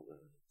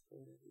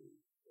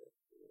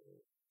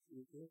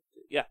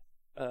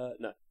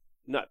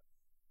no.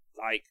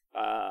 Like,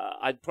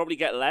 I'd probably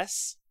get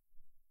less.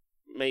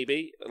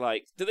 Maybe.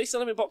 Like, do they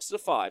sell them in boxes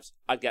of 5s?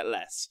 I'd get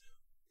less.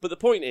 But the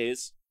point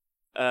is,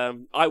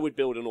 I would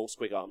build an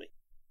all-Squig army,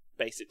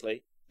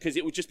 basically, because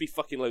it would just be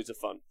fucking loads of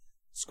fun.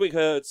 Squig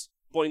Herds,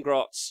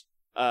 Boingrots,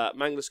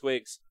 Mangler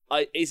Squigs.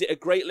 Is it a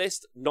great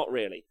list? Not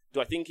really. Do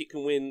I think it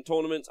can win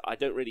tournaments? I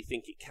don't really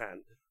think it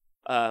can.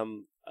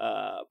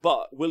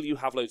 But will you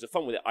have loads of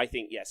fun with it? I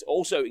think yes.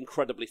 Also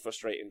incredibly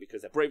frustrating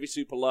because their bravery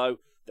super low.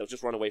 They'll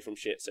just run away from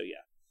shit. So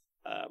yeah,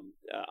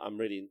 I'm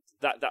really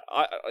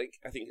I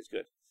think it's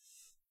good.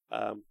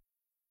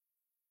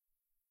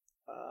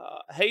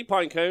 Hey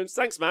Pinecones,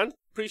 thanks man,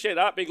 appreciate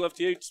that. Big love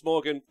to you,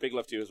 Smorgan. Big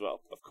love to you as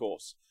well, of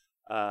course.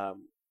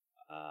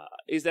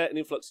 Is there an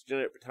influx of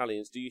generic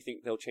battalions? Do you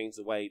think they'll change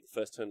the way the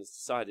first turn is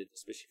decided,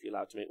 especially if you're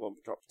allowed to make one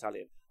drop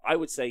battalion? I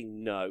would say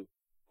no.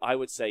 I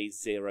would say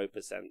 0%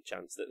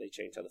 chance that they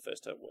change how the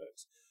first turn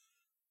works.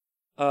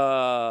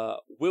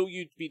 Will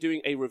you be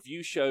doing a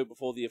review show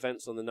before the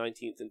events on the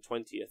 19th and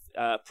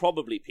 20th?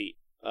 Probably, Pete.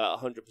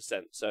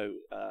 100%. So,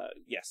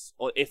 yes.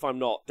 Or if I'm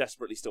not,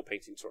 desperately still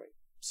painting terrain.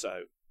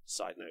 So,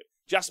 side note.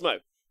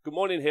 Jasmo, good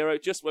morning, hero.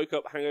 Just woke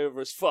up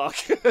hangover as fuck.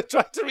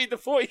 Tried to read the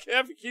 40k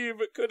FAQ,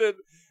 but couldn't.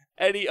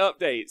 Any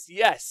updates?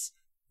 Yes.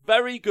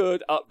 Very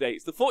good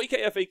updates. The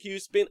 40k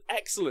FAQ's been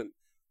excellent.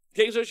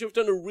 Games Workshop have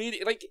done a really,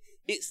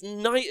 it's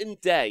night and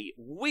day.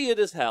 Weird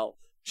as hell.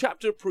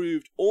 Chapter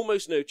approved,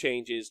 almost no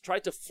changes.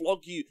 Tried to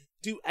flog you,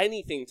 do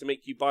anything to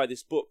make you buy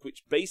this book,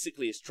 which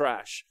basically is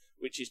trash,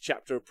 which is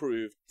chapter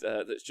approved,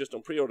 that's just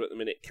on pre-order at the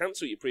minute.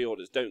 Cancel your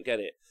pre-orders, don't get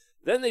it.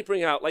 Then they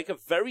bring out, a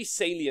very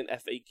salient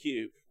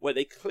FAQ, where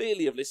they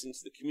clearly have listened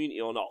to the community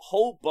on a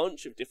whole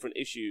bunch of different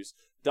issues.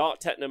 Dark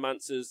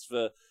Technomancers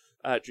for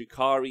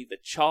Drukhari, the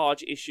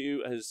charge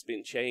issue has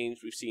been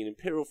changed. We've seen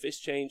Imperial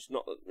Fist change,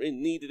 not that really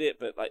needed it,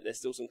 but there's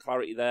still some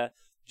clarity there.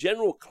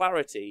 General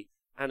clarity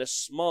and a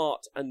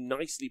smart and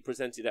nicely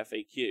presented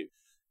FAQ.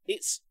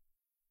 It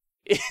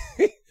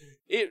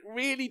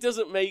really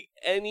doesn't make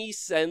any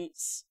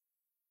sense.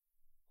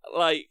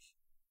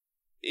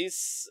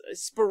 It's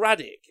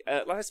sporadic.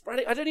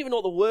 Sporadic. I don't even know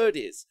what the word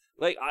is.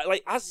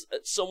 As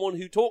someone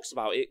who talks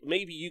about it,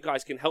 maybe you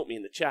guys can help me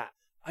in the chat.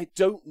 I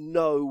don't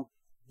know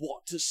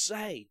what to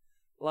say.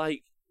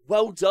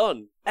 Well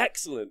done.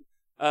 Excellent.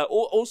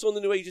 Also on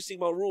the New Age of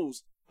Sigmar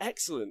rules.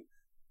 Excellent.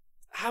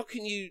 How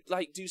can you,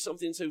 do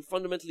something so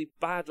fundamentally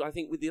bad, I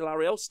think, with the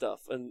Alariel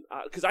stuff? And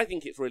because I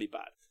think it's really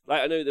bad.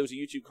 I know there was a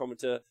YouTube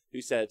commenter who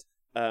said,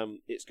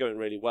 it's going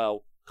really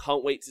well.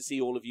 Can't wait to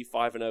see all of you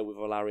 5-0 with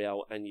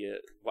Alariel and your,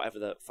 whatever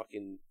the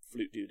fucking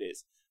flute dude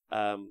is.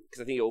 Because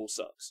I think it all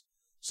sucks.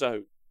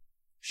 So,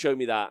 show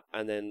me that,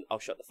 and then I'll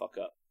shut the fuck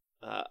up.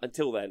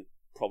 Until then,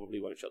 probably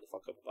won't shut the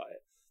fuck up about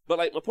it.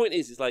 But, my point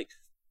is I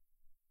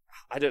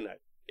don't know.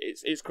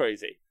 It's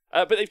crazy.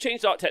 But they've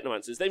changed Dark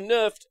Technomancers. They've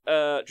nerfed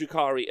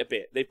Drukhari a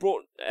bit. They've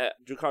brought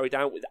Drukhari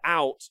down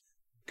without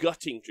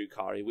gutting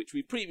Drukhari, which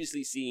we've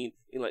previously seen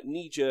in like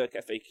knee-jerk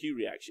FAQ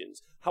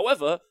reactions.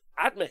 However,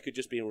 AdMech had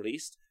just been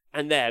released,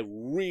 and they're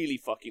really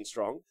fucking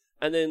strong.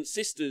 And then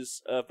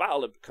Sisters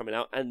Battle are coming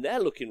out, and they're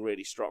looking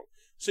really strong.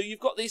 So you've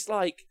got this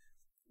like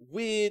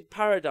weird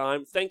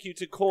paradigm. Thank you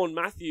to Corn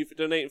Matthew for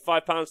donating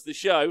 £5 to the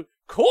show.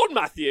 Corn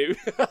Matthew!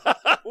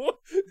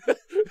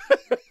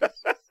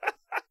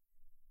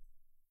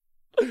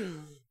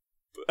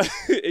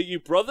 Are you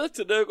brother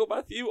to Nurgle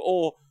Matthew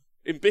or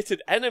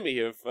embittered enemy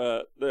of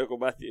Nurgle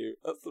Matthew?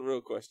 That's the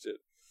real question.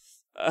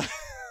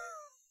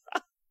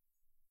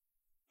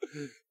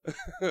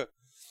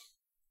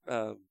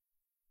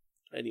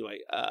 Anyway,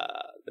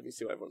 let me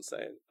see what everyone's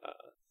saying.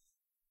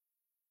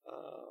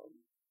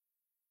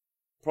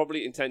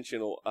 Probably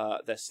intentional.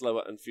 They're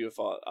slower and fewer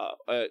far.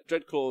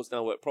 Dreadclaws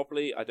now work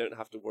properly. I don't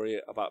have to worry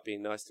about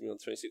being nice to me on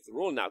the 26th of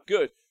Raw now.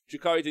 Good.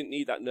 Drukhari didn't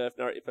need that nerf.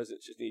 Narrative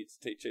Peasants just needs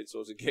to take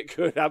chainsaws and get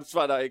good.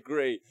 Absfan, I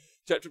agree.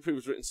 Chapter Proof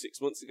was written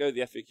 6 months ago.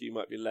 The FAQ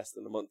might be less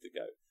than a month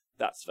ago.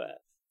 That's fair.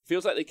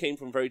 Feels like they came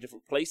from very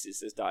different places,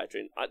 says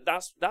Diatrin.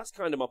 That's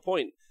kind of my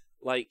point.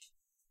 Like,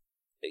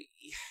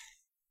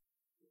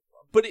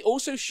 but it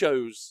also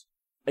shows,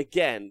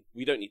 again,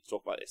 we don't need to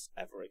talk about this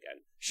ever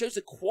again, shows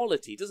the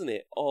quality, doesn't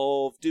it,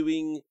 of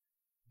doing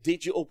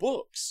digital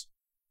books.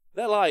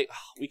 They're like,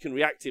 oh, we can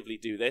reactively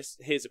do this.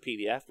 Here's a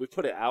PDF. We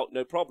put it out,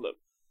 no problem.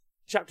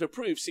 Chapter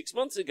approved 6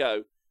 months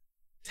ago.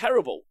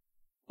 Terrible.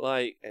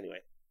 Like, anyway.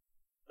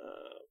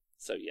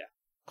 So, yeah.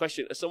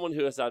 Question, as someone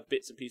who has had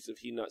bits and pieces of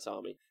Hedon Knight's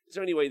army, is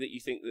there any way that you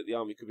think that the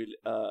army could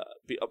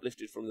be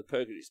uplifted from the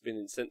purgatory it's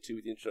been sent to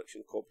with the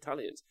introduction of core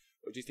battalions?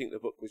 Or do you think the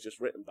book was just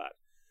written bad?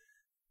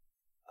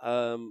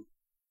 I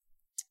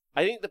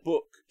think the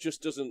book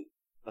just doesn't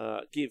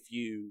give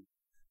you...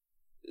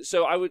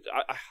 So I would...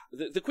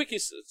 the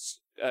quickest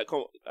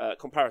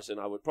comparison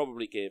I would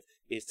probably give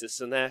is to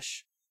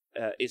Sinesh,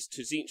 is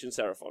to Tzeentch and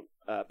Seraphon,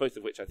 both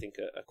of which I think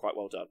are quite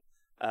well done.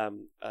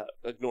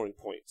 Ignoring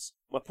points.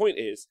 My point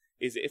is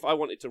that if I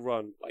wanted to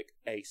run like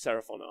a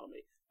Seraphon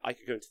army, I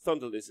could go into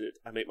Thunder Lizard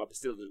and make my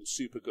Bastiladons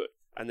super good,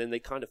 and then they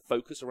kind of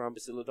focus around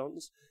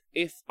Bastiladons.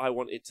 If I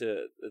wanted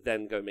to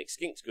then go make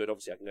Skinks good,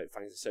 obviously I can go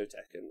Fangs of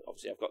Sotek, and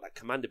obviously I've got that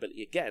command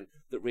ability again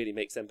that really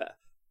makes them better.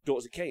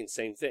 Daughters of Cain,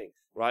 same thing,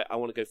 right? I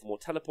want to go for more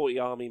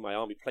teleporty army. My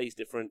army plays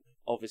different.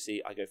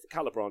 Obviously, I go for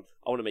Calibron.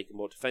 I want to make it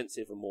more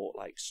defensive and more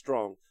like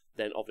strong.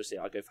 Then obviously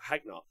I go for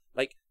Hagnar.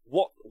 Like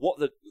what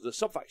the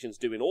sub-factions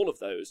do in all of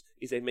those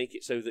is they make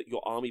it so that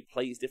your army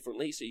plays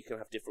differently, so you can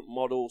have different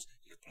models,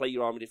 you can play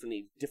your army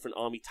differently, different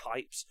army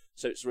types,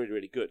 so it's really,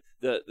 really good.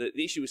 The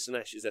issue with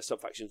Sinesh is their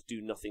sub-factions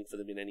do nothing for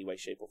them in any way,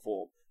 shape or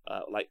form.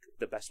 Like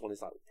the best one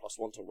is like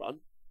 +1 to run,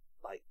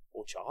 like,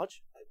 or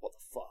charge. Like what the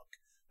fuck?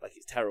 Like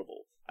it's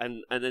terrible.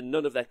 And then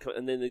none of their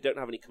and then they don't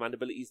have any command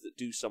abilities that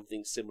do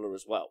something similar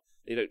as well.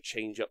 They don't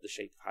change up the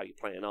shape of how you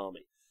play an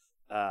army.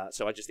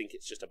 So I just think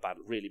it's just a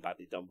really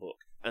badly done book.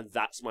 And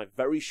that's my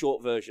very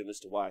short version as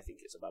to why I think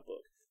it's a bad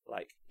book.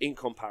 Like, in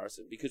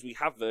comparison, because we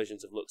have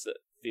versions of looks that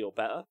feel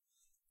better.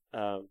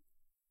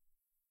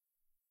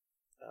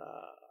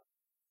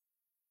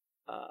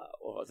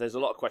 There's a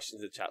lot of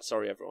questions in the chat.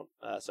 Sorry, everyone.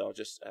 So I'll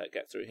just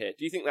get through here.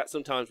 Do you think that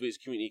sometimes we as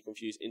community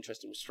confuse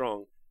interesting with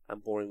strong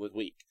and boring with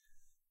weak?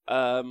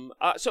 So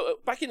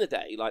back in the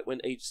day, like when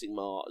Age of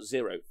Sigmar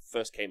 0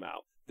 first came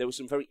out, there were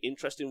some very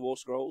interesting war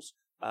scrolls,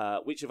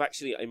 which have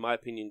actually, in my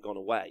opinion, gone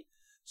away.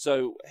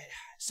 So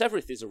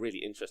Severith is a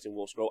really interesting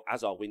war scroll,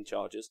 as are Wind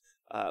Chargers,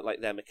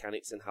 like their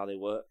mechanics and how they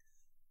work.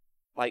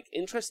 Like,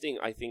 interesting,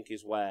 I think,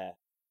 is where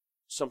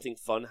something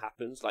fun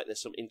happens, like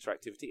there's some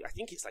interactivity. I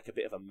think it's like a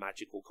bit of a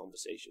magical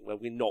conversation where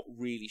we're not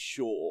really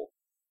sure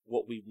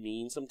what we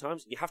mean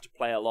sometimes. You have to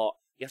play a lot.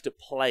 You have to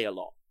play a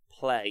lot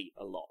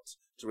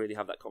to really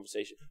have that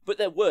conversation. But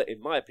there were, in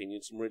my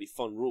opinion, some really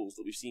fun rules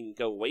that we've seen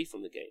go away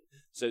from the game.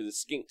 So the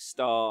Skink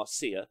Star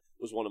Seer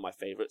was one of my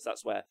favourites.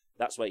 That's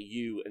where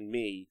you and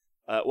me,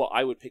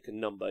 I would pick a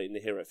number in the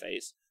hero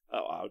phase.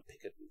 I would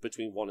pick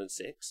between 1 and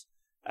 6.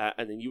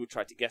 And then you would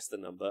try to guess the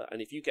number.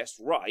 And if you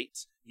guessed right,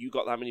 you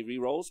got that many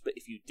rerolls. But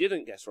if you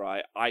didn't guess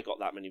right, I got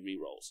that many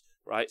rerolls.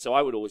 Right? So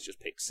I would always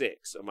just pick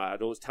 6. And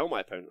I'd always tell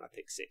my opponent I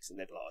picked 6. And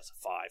they'd be like, oh, it's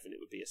a 5. And it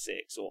would be a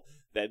 6. Or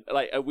then,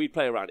 we'd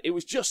play around. It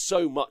was just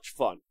so much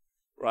fun.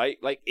 Right?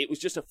 Like, it was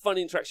just a fun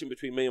interaction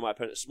between me and my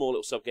opponent, a small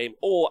little sub-game.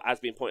 Or, as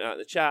being pointed out in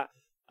the chat,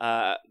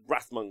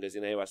 Wrathmongers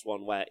in AOS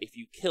 1, where if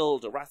you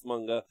killed a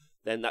Wrathmonger,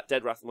 then that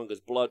dead Wrathmonger's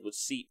blood would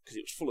seep, because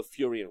it was full of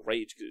fury and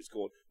rage, because it was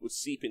gone, would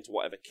seep into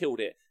whatever killed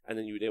it, and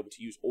then you would be able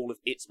to use all of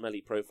its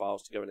melee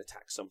profiles to go and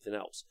attack something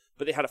else.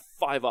 But they had a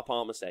 5-up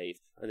armor save,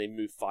 and they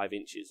moved 5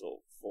 inches, or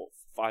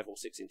 5 or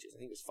 6 inches, I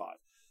think it was 5.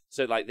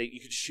 So, like, you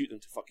could shoot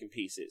them to fucking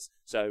pieces.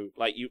 So,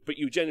 like, but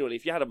you generally,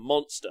 if you had a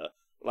monster,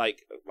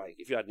 like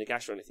if you had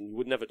Nagash or anything, you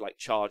would never, like,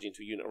 charge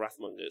into a unit of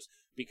Wrathmongers,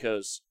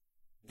 because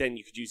then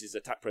you could use his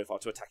attack profile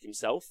to attack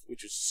himself,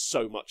 which was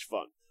so much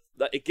fun.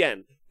 Like,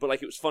 again, but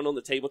like it was fun on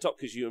the tabletop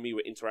because you and me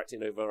were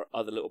interacting over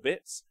other little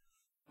bits.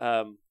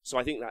 So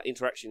I think that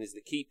interaction is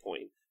the key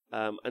point.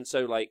 And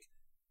so, like,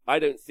 I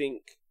don't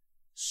think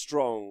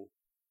strong.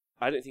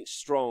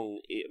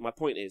 My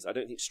point is, I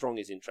don't think strong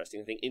is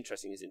interesting. I think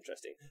interesting is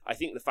interesting. I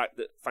think the fact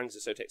that Fangs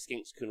of Sotek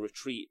Skinks can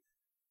retreat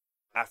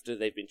after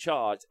they've been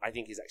charged, I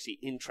think is actually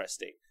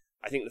interesting.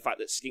 I think the fact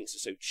that Skinks are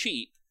so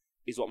cheap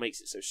is what makes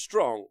it so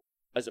strong,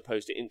 as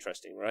opposed to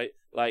interesting, right?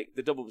 Like,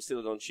 the double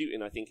Bastiladon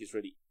shooting, I think, is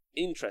really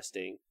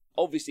interesting.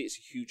 Obviously, it's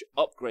a huge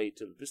upgrade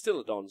to the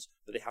Bastiladons,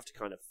 but they have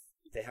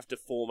to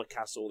form a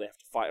castle, they have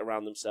to fight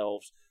around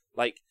themselves.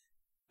 Like,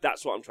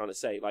 that's what I'm trying to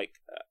say.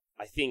 Like,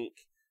 I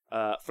think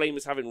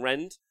Flamers having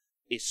Rend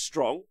is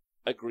strong,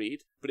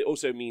 agreed, but it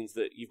also means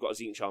that you've got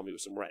a Tzeentch army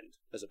with some Rend,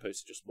 as opposed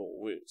to just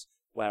mortal wounds.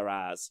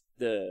 Whereas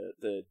the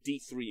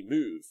D3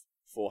 move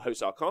for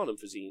Host Arcanum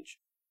for Tzeentch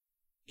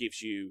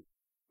gives you,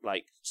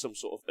 like, some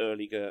sort of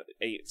early...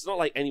 It's not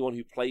like anyone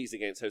who plays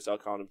against Host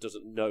Arcanum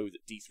doesn't know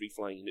that D3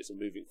 flying units are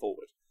moving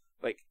forward.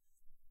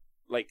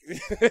 Like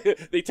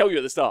they tell you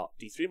at the start,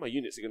 D3 my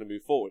units are going to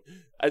move forward.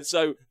 And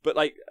so, but,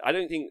 like, I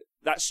don't think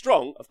that's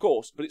strong, of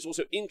course, but it's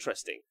also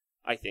interesting,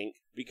 I think,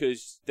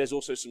 because there's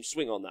also some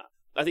swing on that.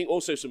 I think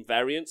also some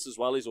variance as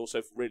well is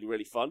also really,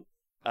 really fun,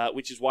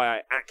 which is why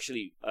I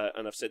actually,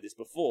 and I've said this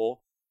before,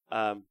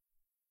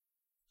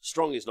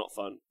 strong is not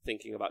fun,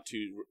 thinking about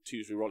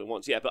twos re-rolling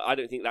ones. Yeah, but I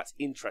don't think that's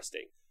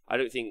interesting. I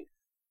don't think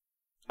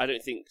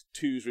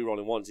twos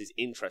re-rolling ones is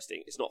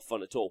interesting. It's not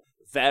fun at all.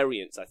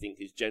 Variance, I think,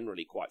 is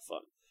generally quite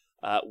fun.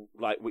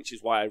 Which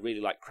is why I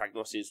really like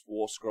Kragnos'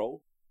 War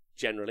Scroll,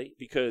 generally,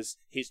 because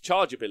his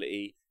charge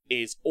ability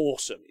is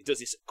awesome. It does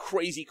this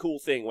crazy cool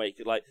thing where he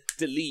could, like,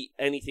 delete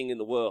anything in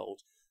the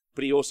world,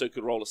 but he also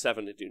could roll a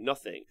 7 and do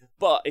nothing.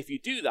 But if you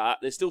do that,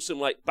 there's still some,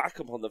 like,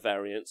 backup on the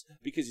variance,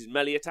 because his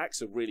melee attacks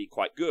are really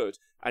quite good,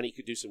 and he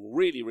could do some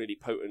really, really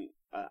potent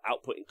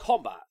output in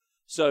combat.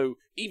 So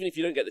even if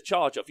you don't get the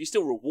charge off, you're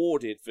still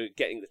rewarded for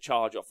getting the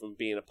charge off and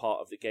being a part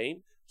of the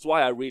game. That's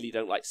why I really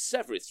don't like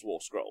Sevireth's War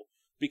Scroll,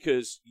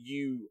 because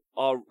you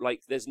are,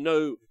 like, there's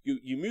no...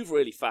 You move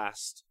really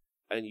fast,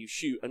 and you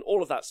shoot, and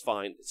all of that's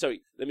fine. So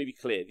let me be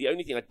clear. The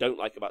only thing I don't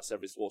like about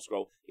Sevireth's War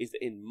Scroll is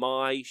that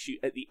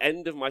at the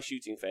end of my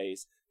shooting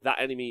phase,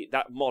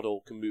 that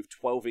model can move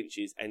 12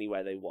 inches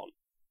anywhere they want.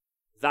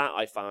 That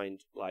I find,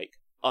 like,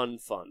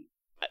 unfun.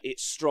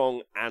 It's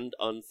strong and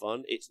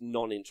unfun. It's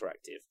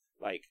non-interactive.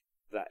 Like,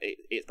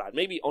 it's bad.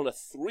 Maybe on a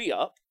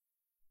 3-up,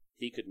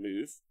 he could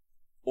move,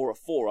 or a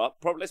 4-up.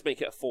 Probably let's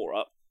make it a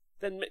 4-up.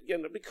 Then, you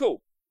know, that'd be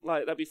cool.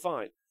 Like, that'd be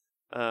fine.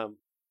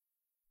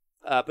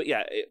 But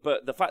yeah,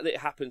 but the fact that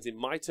it happens in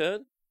my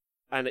turn,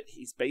 and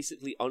he's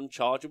basically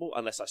unchargeable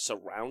unless I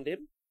surround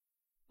him,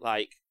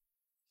 like,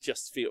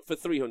 just for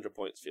 300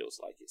 points feels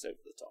like it's over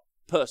the top,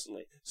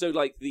 personally. So,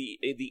 like, the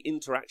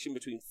interaction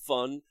between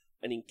fun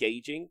and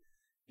engaging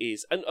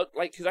is, and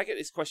like, because I get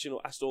this question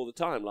asked all the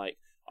time, like,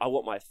 I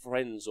want my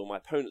friends or my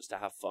opponents to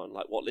have fun,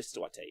 like, what list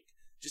do I take?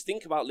 Just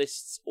think about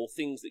lists or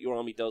things that your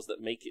army does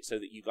that make it so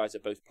that you guys are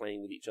both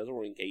playing with each other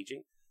or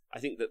engaging. I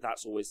think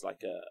that's always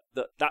like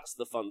that's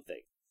the fun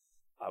thing,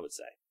 I would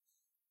say.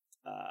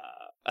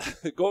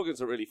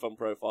 Gorgon's a really fun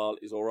profile,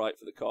 is alright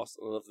for the cost.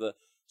 I love the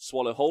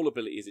Swallow Whole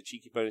ability is a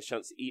cheeky bonus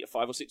chance to eat a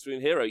 5 or 6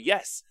 wound hero.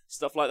 Yes!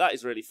 Stuff like that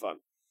is really fun.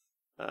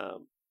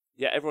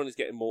 Yeah, everyone is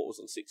getting mortals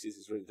on 6s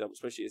is really dumb,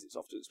 especially as it's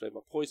often explained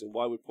by poison.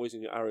 Why would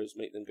poison your arrows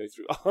make them go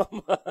through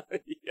armor?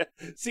 Yeah,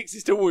 6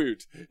 is to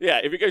wound. Yeah,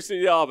 if it goes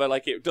through the armor,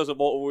 like, it does a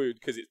mortal wound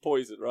because it's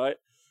poison, right?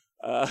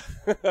 Right,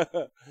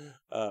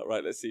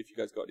 let's see if you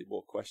guys got any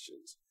more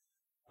questions.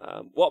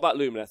 What about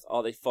Lumineth?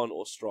 Are they fun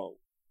or strong?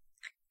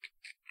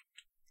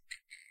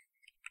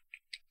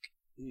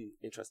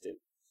 Interesting.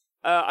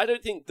 I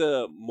don't think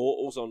the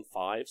mortals on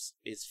 5s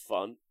is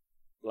fun.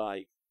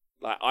 Like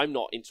I'm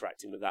not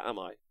interacting with that, am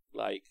I?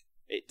 Like,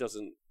 it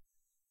doesn't...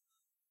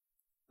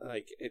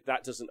 Like,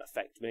 that doesn't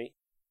affect me.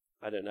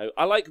 I don't know.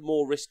 I like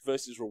more risk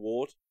versus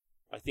reward.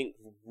 I think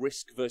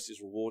risk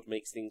versus reward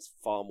makes things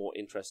far more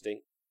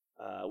interesting.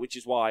 Which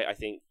is why I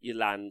think you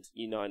land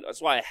E9.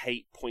 That's why I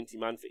hate Pointy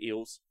Man for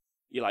Eels.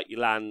 You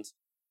land,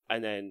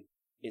 and then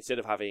instead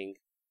of having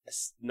a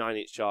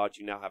 9-inch charge,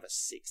 you now have a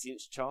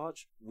 6-inch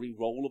charge,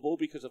 re-rollable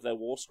because of their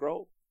War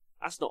Scroll.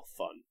 That's not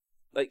fun.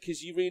 Like,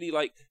 because you really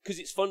like... Because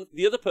it's fun.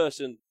 The other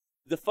person...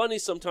 The fun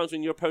is sometimes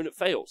when your opponent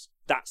fails.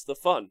 That's the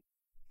fun.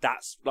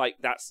 That's like,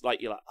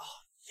 you're like,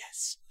 oh,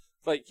 yes.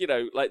 Like, you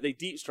know, like, they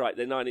deep strike,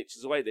 they're 9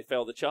 inches away, they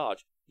fail the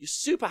charge. You're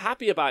super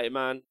happy about it,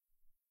 man.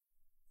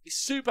 You're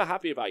super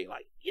happy about it. You're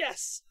like,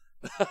 yes.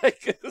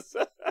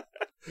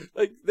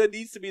 Like, there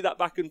needs to be that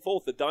back and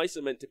forth. The dice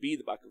are meant to be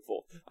the back and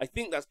forth. I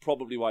think that's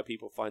probably why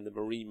people find the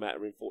Marine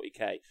meta in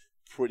 40k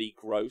pretty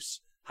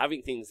gross.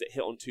 Having things that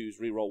hit on 2s,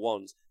 reroll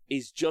 1s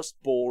is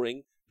just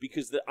boring.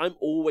 Because I'm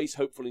always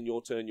hopeful in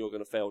your turn you're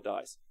going to fail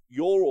dice.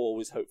 You're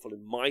always hopeful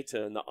in my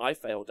turn that I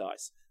fail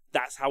dice.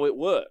 That's how it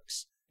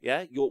works.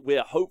 Yeah,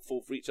 we're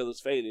hopeful for each other's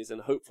failures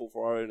and hopeful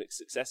for our own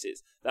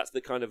successes. That's the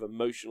kind of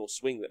emotional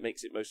swing that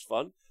makes it most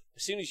fun.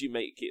 As soon as you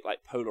make it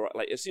like polar,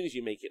 like as soon as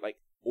you make it like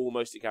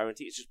almost a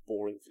guarantee, it's just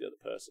boring for the other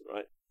person,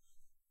 right?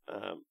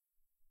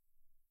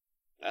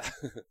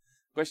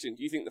 Question: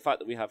 do you think the fact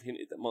that we have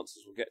hinted that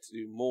monsters will get to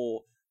do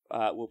more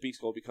will Beast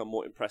Claw become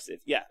more impressive?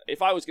 Yeah,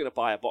 if I was going to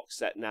buy a box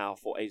set now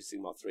for Age of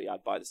Sigmar 3,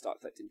 I'd buy the Start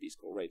Collecting Beast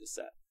Claw Raiders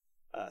set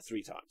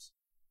 3 times.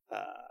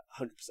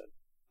 100%.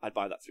 I'd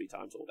buy that 3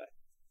 times all day.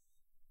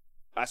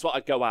 That's what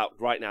I'd go out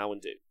right now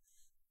and do.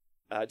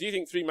 Do you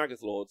think 3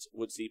 Magath Lords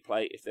would see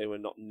play if they were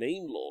not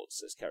named Lords,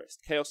 says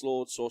Kerist? Chaos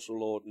Lord, Sorcerer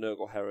Lord,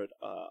 Nurgle Herald,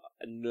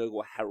 and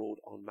Nurgle Herald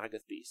on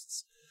Magath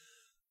Beasts.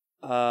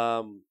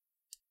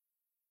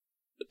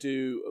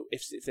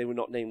 If they were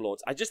not named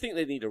Lords. I just think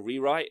they need a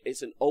rewrite.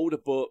 It's an older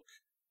book,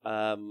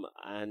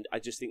 and I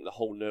just think the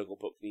whole Nurgle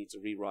book needs a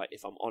rewrite,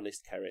 if I'm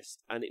honest, Kerist.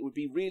 And it would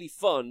be really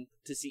fun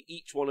to see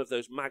each one of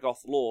those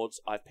Magath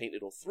Lords. I've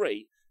painted all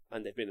 3,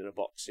 and they've been in a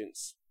box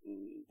since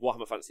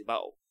Warhammer Fantasy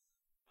Battle.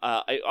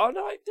 I did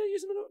I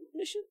use them in a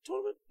mission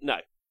tournament? No,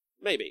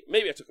 maybe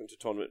I took them to a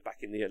tournament back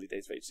in the early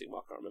days of Age of Sigmar.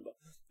 I can't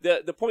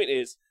remember. The point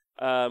is,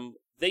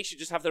 they should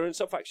just have their own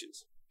sub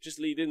factions. Just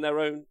lead in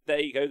their own. There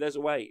you go. There's a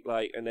way.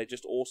 And they're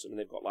just awesome. And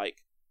they've got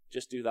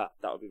just do that.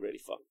 That would be really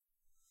fun.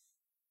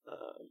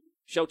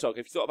 Shell Talk.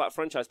 If you thought about a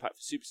franchise pack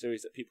for Super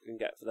Series that people can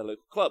get for their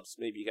local clubs,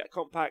 maybe you get a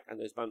comp pack and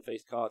those band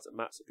face cards and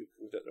mats so people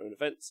can do their own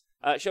events.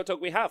 Shell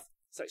Talk. We have.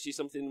 It's actually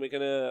something we're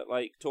gonna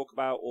talk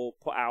about or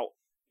put out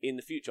in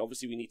the future.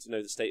 Obviously, we need to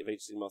know the state of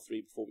Age of Sigmar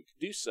 3 before we can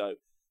do so,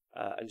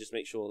 and just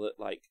make sure that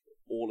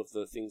all of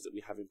the things that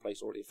we have in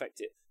place already affect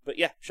it. But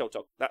yeah, Shell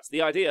Talk. That's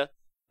the idea.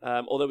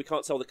 Although we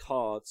can't sell the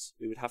cards,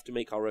 we would have to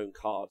make our own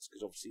cards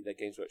because obviously they're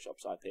Games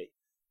Workshop's IP.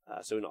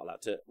 So we're not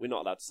allowed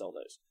to sell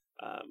those.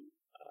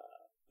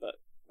 But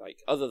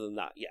other than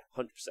that, yeah,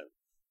 100%.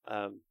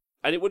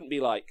 And it wouldn't be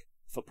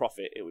for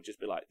profit. It would just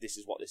be this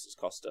is what this has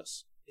cost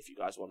us. If you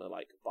guys want to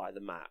buy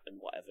the mat and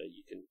whatever,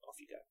 you can off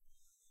you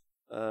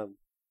go.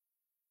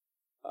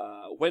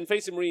 When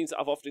facing Marines,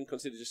 I've often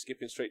considered just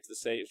skipping straight to the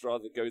saves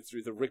rather than going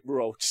through the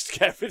rigmarole just to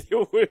get with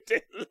your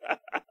wounded.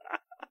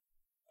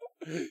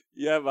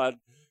 Yeah, man.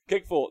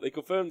 Kickfort, they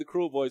confirmed the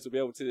Cruel Boys will be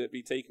able to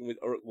be taken with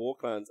Uruk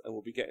Warclans and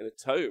will be getting a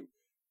tome.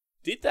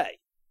 Did they?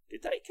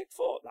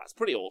 Kickfort? That's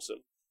pretty awesome.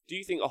 Do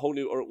you think a whole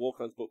new Uruk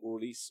Warclans book will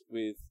release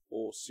with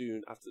or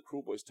soon after the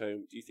Cruel Boys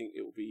tome? Do you think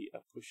it will be a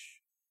push?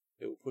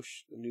 It will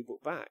push the new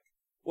book back.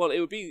 Well, it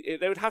would be.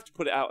 They would have to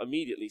put it out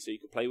immediately so you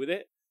could play with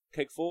it.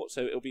 Kegfort,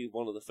 so it'll be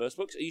one of the first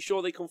books. Are you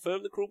sure they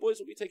confirmed the Cruel Boys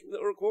will be taking the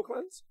Uruk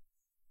Warclans?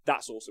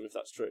 That's awesome if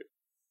that's true.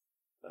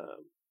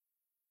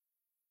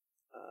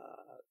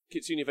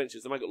 Kitsune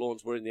Adventures, the Maggot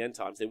Lawns were in the end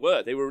times. They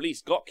were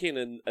released.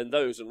 Gotkin and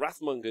those and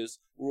Wrathmongers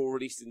were all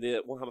released in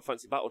the Warhammer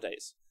Fantasy Battle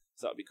days.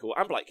 So that'd be cool.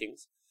 And Blight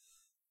Kings.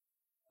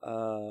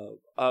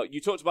 You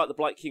talked about the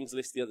Blight Kings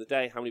list the other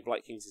day. How many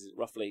Blight Kings is it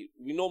roughly?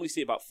 We normally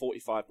see about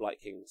 45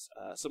 Blight Kings.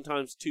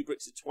 Sometimes 2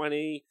 bricks of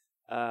 20.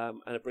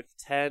 And a brick of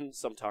 10.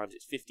 Sometimes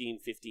it's 15,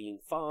 15,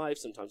 5.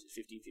 Sometimes it's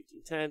 15,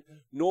 15, 10.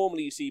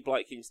 Normally you see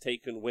Blight Kings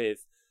taken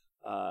with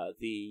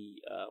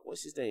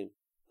what's his name?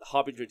 The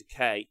Harbinger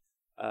Decay,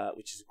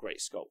 which is a great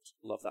sculpt.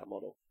 Love that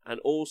model. And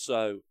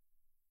also,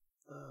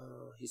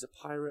 he's a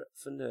pirate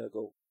for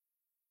Nurgle.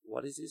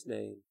 What is his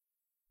name?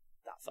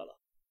 That fella.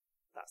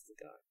 That's the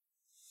guy.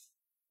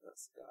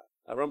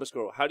 Rumba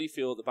Squirrel, how do you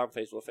feel the ban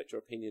phase will affect your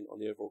opinion on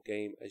the overall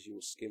game as you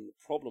will skim the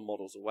problem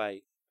models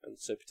away and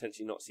so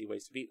potentially not see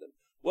ways to beat them?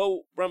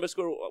 Well, Rambo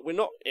Squirrel, we're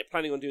not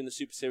planning on doing the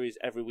Super Series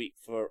every week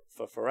for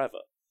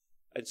forever.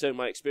 And so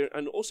my experience,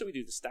 and also we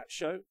do the stats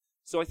show.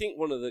 So I think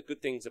one of the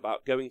good things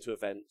about going to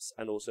events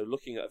and also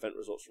looking at event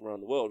results from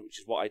around the world, which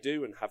is what I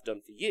do and have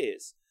done for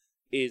years,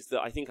 is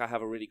that I think I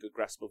have a really good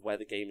grasp of where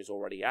the game is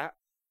already at.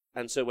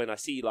 And so when I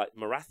see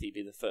Marathi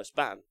be the first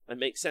ban, it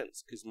makes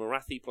sense because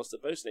Marathi plus the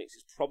Bow Snakes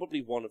is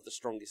probably one of the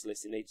strongest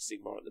lists in Age of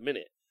Sigmar at the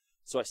minute.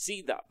 So I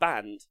see that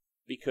banned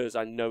because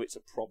I know it's a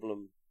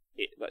problem.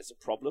 It's a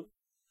problem.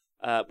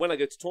 When I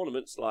go to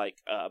tournaments like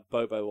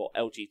Bobo or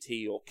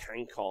LGT or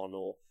CanCon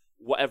or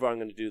whatever I'm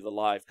going to do the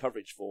live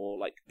coverage for,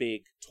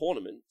 big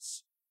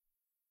tournaments,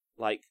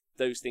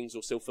 those things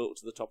will still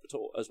filter to the top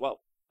as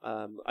well.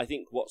 I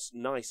think what's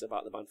nice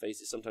about the ban phase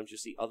is sometimes you'll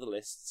see other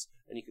lists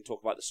and you can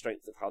talk about the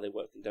strength of how they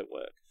work and don't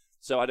work.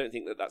 So I don't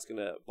think that that's going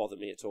to bother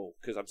me at all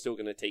because I'm still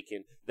going to take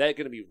in... They're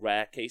going to be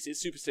rare cases.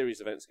 Super Series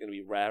events are going to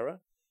be rarer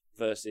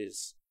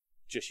versus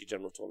just your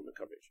general tournament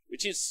coverage,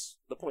 which is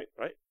the point,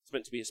 right? It's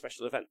meant to be a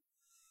special event.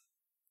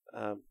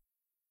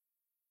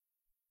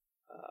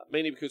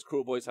 Mainly because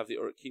Cruel Boys have the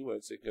Uruk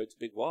keywords, so you can go to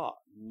Big War.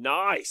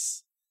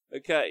 Nice!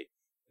 Okay.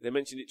 They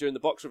mentioned it during the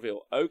box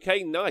reveal.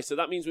 Okay, nice. So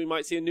that means we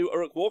might see a new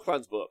Uruk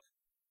Warclans book.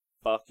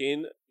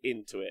 Fucking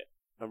into it.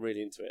 I'm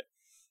really into it.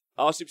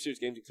 Are Super Series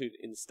games included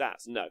in the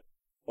stats? No.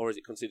 Or is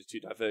it considered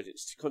too divergent?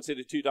 It's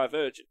considered too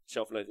divergent,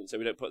 Shelf Loathing, so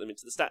we don't put them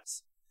into the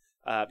stats.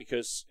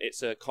 Because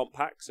it's a comp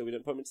pack, so we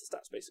don't put them into the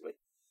stats, basically.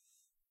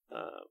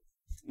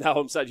 Now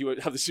I'm sad you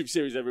won't have the Super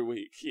Series every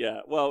week.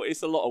 Yeah, well,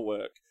 it's a lot of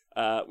work.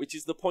 Which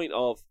is the point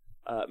of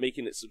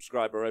making it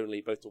subscriber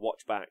only, both to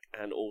watch back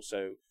and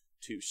also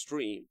to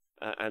stream.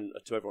 And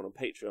to everyone on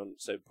Patreon,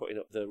 so putting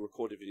up the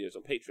recorded videos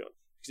on Patreon.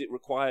 Because it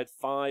required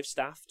 5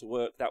 staff to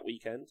work that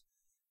weekend.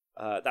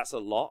 That's a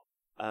lot.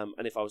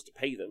 And if I was to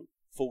pay them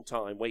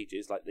full-time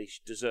wages like they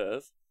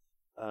deserve,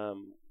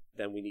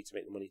 then we need to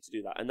make the money to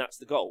do that. And that's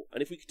the goal.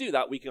 And if we could do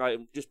that, we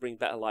can just bring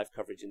better live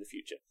coverage in the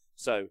future.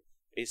 So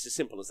it's as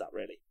simple as that,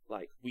 really.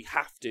 Like, we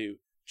have to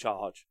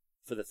charge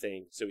for the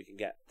thing so we can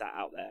get that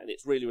out there. And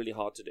it's really, really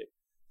hard to do.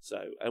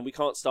 So, and we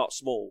can't start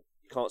small.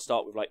 You can't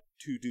start with, like,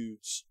 2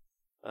 dudes.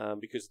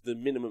 Because the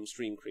minimum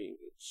stream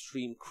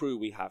crew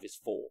we have is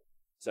 4.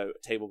 So a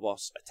table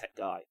boss, a tech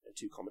guy, and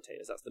 2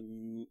 commentators. That's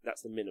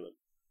the minimum.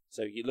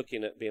 So you're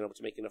looking at being able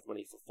to make enough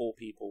money for 4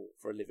 people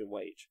for a living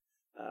wage.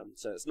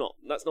 So that's not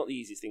the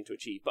easiest thing to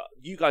achieve. But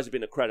you guys have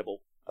been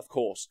incredible, of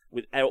course,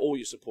 with all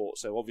your support.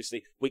 So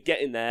obviously we're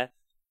getting there,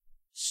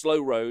 slow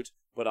road,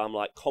 but I'm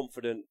like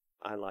confident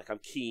and like I'm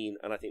keen,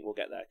 and I think we'll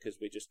get there because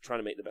we're just trying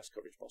to make the best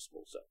coverage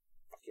possible. So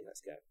fucking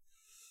let's go.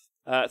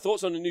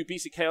 Thoughts on the new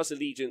Beast of Chaos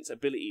Allegiance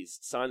abilities?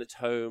 Sign the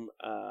Tome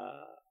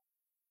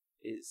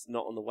is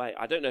not on the way.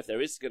 I don't know if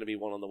there is going to be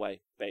one on the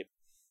way, babe.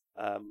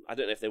 I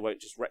don't know if they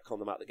won't just retcon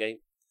them out the game.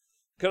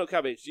 Colonel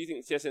Cabbage, do you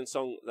think the TSN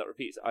song that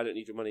repeats "I don't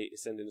need your money"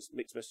 is sending us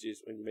mixed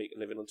messages when you make a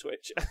living on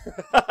Twitch?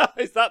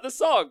 Is that the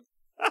song?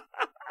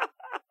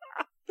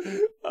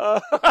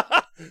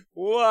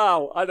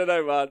 Wow, I don't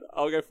know, man.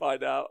 I'll go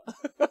find out.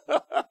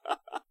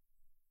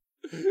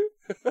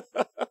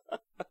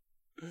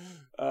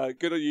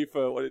 Good on you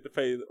for wanting to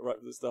pay right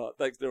from the start.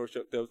 Thanks,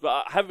 Neuroshock Dubs. But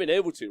I haven't been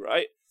able to,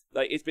 right?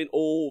 Like, it's been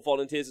all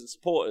volunteers and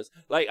supporters.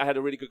 Like, I had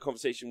a really good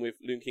conversation with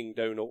Loon King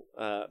Donal,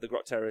 the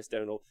Grot Terrorist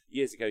Donal,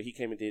 years ago. He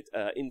came and did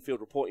in-field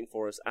reporting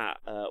for us at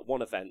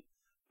one event.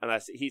 And I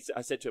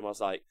said to him, I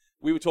was like,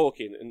 we were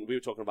talking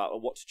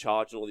about what to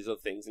charge and all these other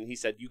things. And he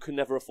said, you can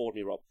never afford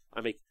me, Rob.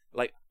 I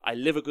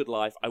live a good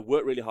life. I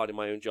work really hard in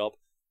my own job.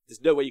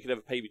 There's no way you can ever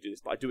pay me to do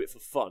this, but I do it for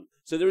fun.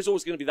 So there is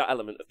always going to be that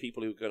element of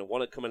people who are going to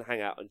want to come and hang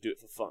out and do it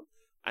for fun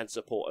and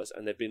support us,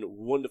 and they've been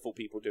wonderful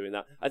people doing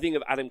that. I think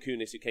of Adam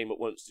Kunis, who came up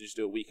once to just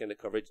do a weekend of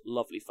coverage.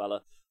 Lovely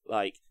fella.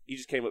 Like, he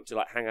just came up to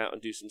like hang out and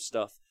do some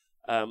stuff,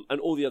 and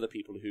all the other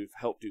people who've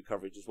helped do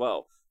coverage as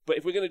well. But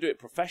if we're going to do it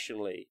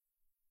professionally,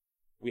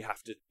 we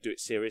have to do it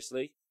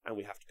seriously, and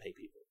we have to pay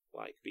people,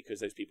 like, because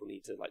those people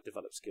need to like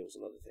develop skills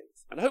and other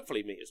things, and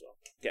hopefully me as well,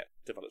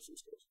 develop some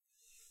skills.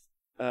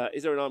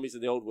 Is there an Armies of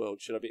the Old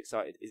World? Should I be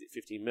excited? Is it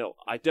 15 mil?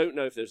 I don't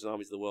know if there's an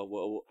Armies of the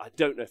World. I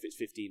don't know if it's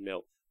 15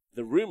 mil.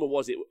 The rumour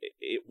was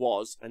it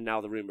was, and now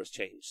the rumour has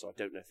changed, so I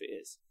don't know if it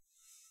is.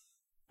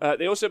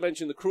 They also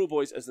mentioned the Cruel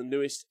Boys as the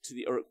newest to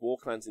the Uruk war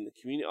clans in the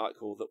community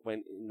article that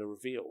went in the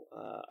reveal.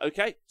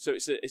 Okay, so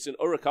it's an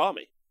Uruk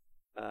army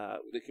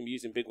that can be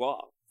used in Big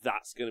War.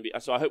 That's going to be...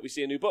 So I hope we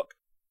see a new book.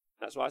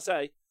 That's what I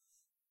say.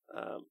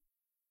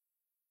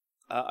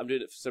 I'm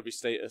doing it for celebrity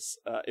status.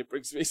 It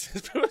brings me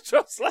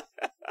spiritual slayer.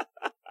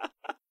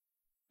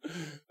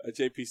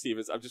 JP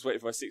Stevens, I'm just waiting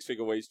for my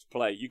 6-figure wage to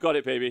play. You got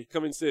it, baby.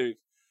 Coming soon.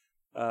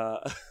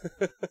 What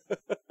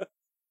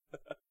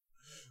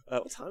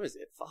time is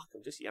it? Fuck,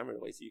 I'm just yammering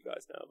away to you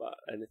guys now about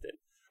anything.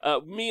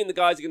 Me and the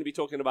guys are going to be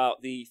talking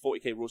about the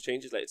 40k rules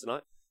changes later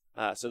tonight.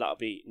 So that'll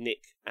be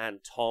Nick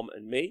and Tom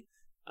and me.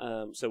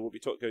 So we'll be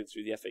going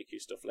through the FAQ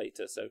stuff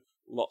later. So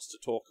lots to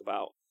talk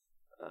about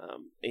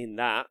in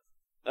that.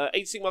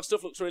 86 Mark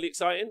stuff looks really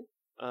exciting.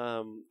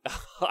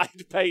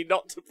 I'd pay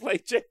not to play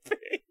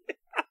JP.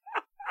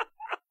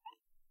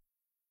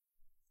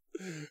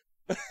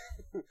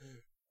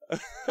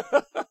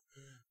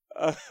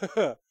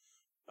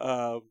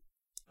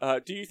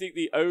 Do you think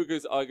the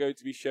ogres are going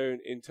to be shown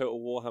in Total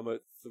Warhammer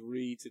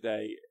 3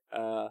 today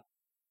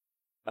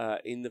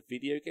in the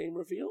video game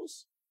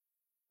reveals?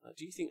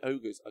 Do you think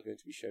ogres are going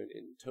to be shown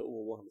in Total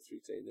Warhammer 3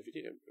 today in the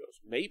video game reveals?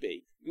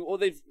 Maybe. Or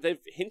they've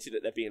hinted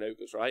at there being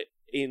ogres, right?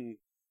 In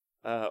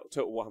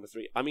Total Warhammer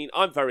 3. I mean,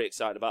 I'm very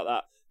excited about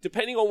that.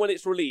 Depending on when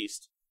it's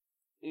released.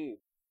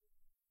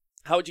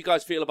 How would you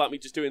guys feel about me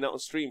just doing that on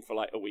stream for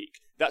like a week?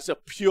 That's a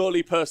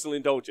purely personal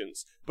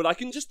indulgence. But I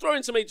can just throw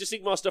in some Age of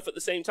Sigmar stuff at the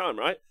same time,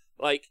 right?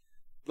 Like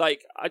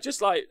I just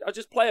play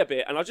a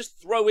bit and I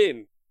just throw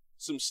in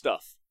some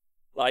stuff.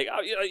 Like,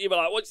 you'll be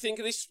like, what do you think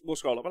of this? We'll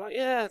scroll up. I'm like,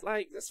 yeah,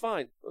 like, that's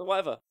fine.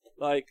 Whatever.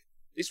 Like,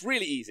 it's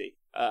really easy.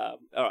 All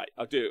right,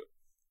 I'll do it.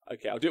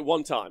 Okay, I'll do it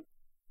one time.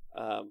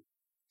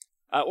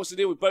 What's the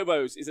deal with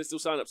Bobos? Is there still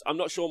sign-ups? I'm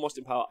not sure,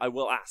 Mostin Power. I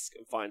will ask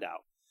and find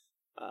out.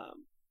 I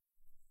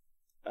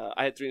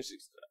had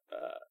 360.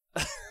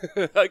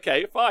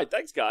 Okay, fine.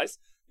 Thanks, guys.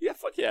 Yeah,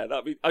 fuck yeah.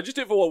 I'll just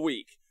do it for 1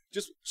 week.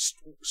 Just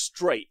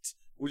straight.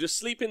 We'll just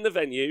sleep in the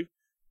venue.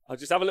 I'll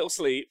just have a little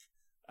sleep,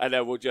 and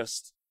then we'll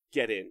just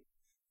get in.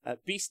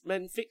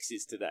 Beastmen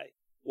fixes today.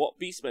 What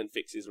Beastmen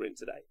fixes are in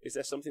today? Is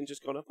there something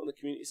just gone up on the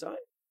community site?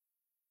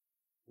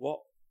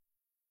 What?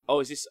 Oh,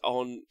 is this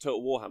on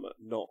Total Warhammer?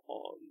 Not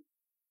on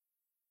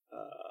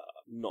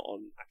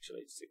actual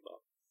Age of Sigmar.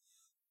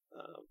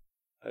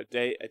 A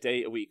day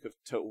a week of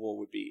Total War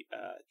would be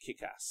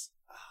kick-ass.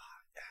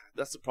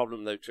 That's the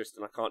problem though,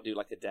 Tristan. I can't do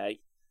like a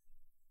day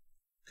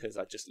because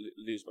I just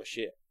lose my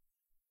shit.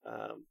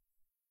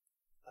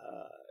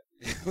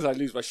 Because I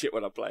lose my shit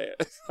when I play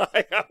it.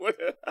 I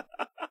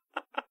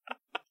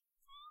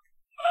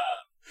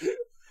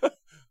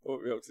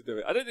won't be able to do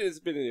it. I don't think there's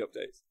been any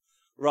updates.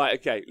 Right,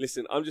 okay,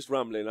 listen, I'm just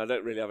rambling. I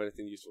don't really have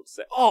anything useful to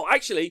say. Oh,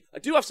 actually, I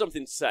do have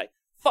something to say.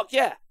 Fuck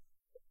yeah.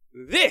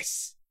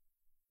 This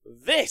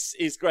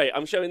is great.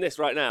 I'm showing this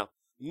right now.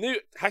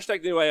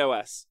 Hashtag new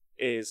AOS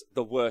is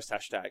the worst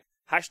hashtag.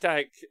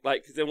 Hashtag,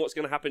 like, then what's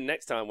going to happen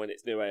next time when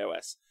it's new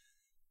AOS?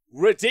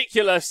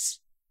 Ridiculous.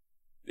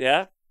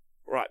 Yeah?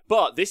 Right.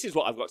 But this is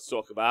what I've got to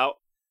talk about.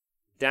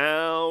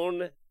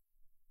 Down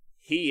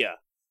here.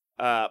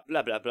 Blah,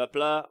 blah, blah,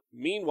 blah.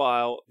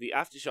 Meanwhile, the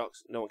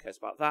Aftershocks, no one cares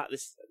about that.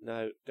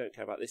 No, don't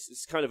care about this. This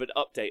is kind of an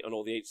update on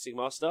all the Age of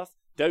Sigmar stuff.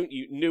 Don't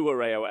you? Newer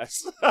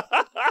AOS.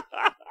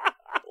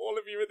 All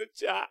of you in the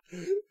chat.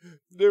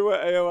 Newer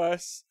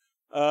AOS.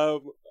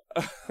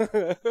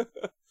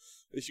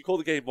 They should call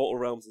the game Mortal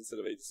Realms instead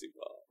of Age of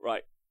Sigmar.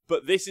 Right.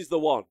 But this is the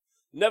one.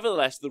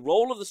 Nevertheless, the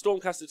role of the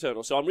Stormcast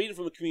Eternal, so I'm reading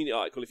from a community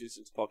article if you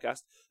listen to the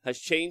podcast, has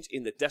changed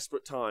in the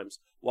desperate times.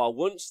 While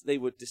once they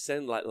would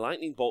descend like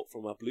lightning bolt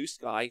from a blue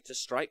sky to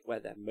strike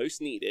where they're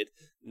most needed,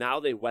 now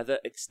they weather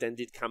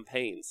extended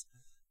campaigns.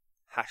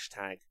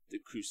 Hashtag the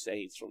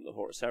Crusades from the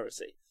Horus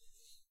Heresy.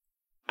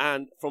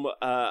 And from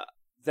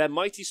their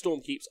mighty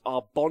Stormkeeps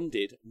are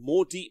bonded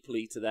more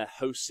deeply to their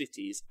host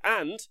cities,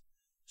 and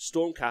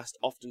Stormcast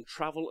often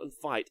travel and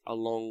fight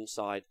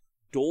alongside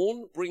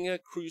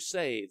Dawnbringer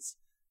Crusades.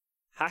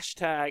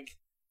 Hashtag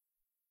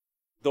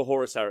the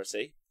Horus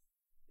Heresy.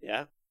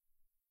 Yeah.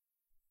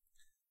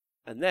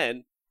 And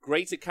then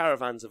greater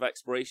caravans of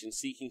exploration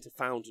seeking to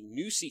found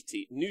new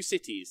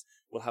cities.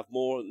 We'll have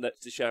more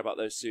to share about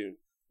those soon.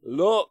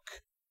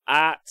 Look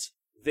at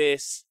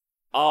this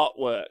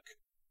artwork.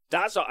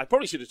 I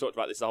probably should have talked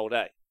about this the whole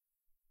day.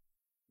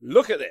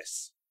 Look at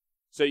this.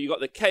 So you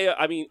got the KO,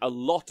 a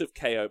lot of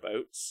KO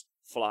boats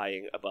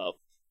flying above.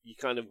 You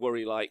kind of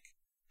worry, like,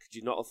 could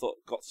you not have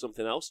got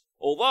something else?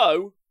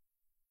 Although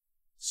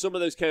some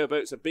of those KO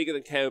boats are bigger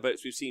than KO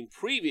boats we've seen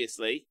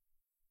previously,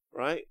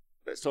 right?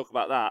 Let's talk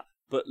about that.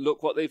 But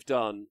look what they've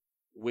done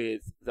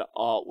with the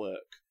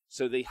artwork.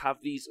 So they have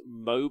these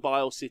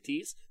mobile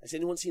cities. Has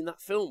anyone seen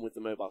that film with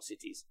the mobile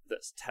cities?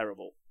 That's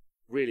terrible.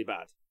 Really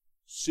bad.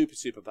 Super,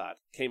 super bad.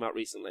 Came out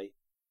recently.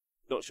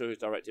 Not sure who's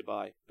directed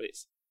by, but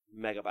it's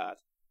mega bad.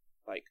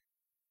 Like,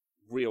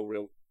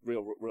 real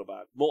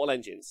bad. Mortal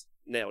Engines.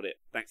 Nailed it.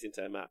 Backed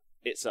into a map.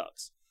 It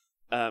sucks.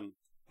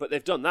 But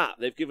they've done that.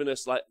 They've given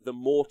us, like, the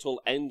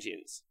Mortal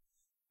Engines.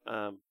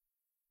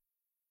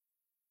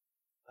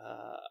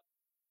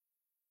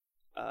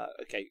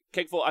 Okay.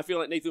 Kegful, I feel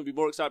like Nathan would be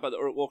more excited about the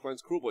Uruk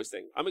Walklands Cruel Boys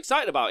thing. I'm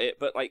excited about it,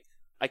 but, like,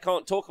 I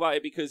can't talk about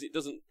it because it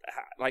doesn't...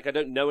 Like, I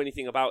don't know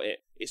anything about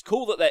it. It's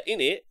cool that they're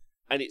in it,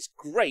 and it's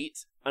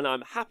great, and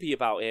I'm happy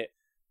about it.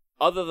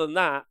 Other than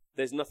that,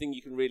 there's nothing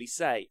you can really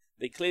say.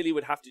 They clearly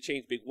would have to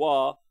change Big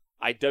War.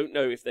 I don't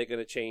know if they're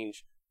going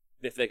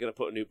to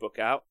put a new book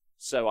out,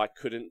 so I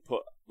couldn't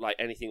put like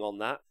anything on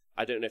that.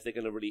 I don't know if they're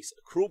going to release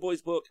a Cruel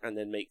Boys book and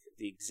then make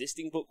the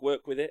existing book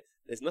work with it.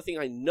 There's nothing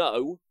I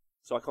know,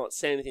 so I can't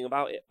say anything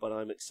about it, but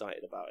I'm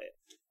excited about it.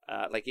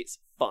 Like, it's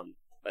fun.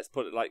 Let's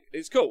put it like,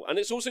 it's cool. And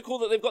it's also cool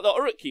that they've got the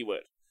Uruk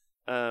keyword.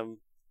 I'm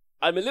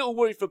a little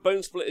worried for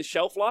Bone Splitter's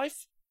shelf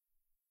life.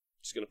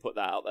 Just going to put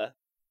that out there.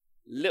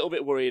 Little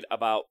bit worried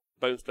about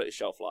Bone Splitter's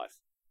shelf life.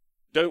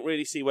 Don't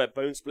really see where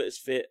Bone Splitters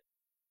fit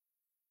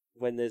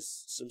when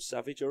there's some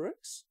Savage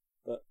Uruks,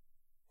 but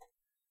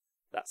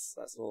that's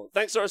all.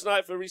 Thanks, Soros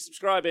Knight, for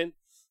resubscribing.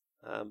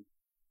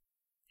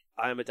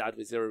 I am a dad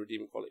with 0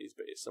 redeeming qualities,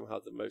 but it's somehow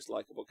the most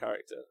likable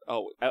character.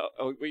 Oh,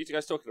 what are you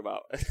guys talking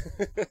about?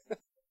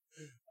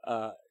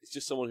 It's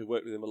just someone who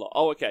worked with him a lot.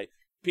 Oh, okay.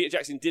 Peter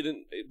Jackson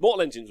didn't...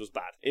 Mortal Engines was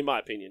bad, in my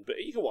opinion, but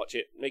you can watch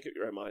it, make up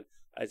your own mind.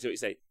 As what you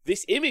say.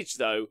 This image,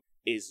 though,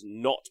 is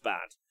not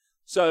bad.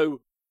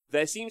 So,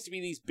 there seems to be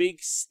these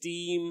big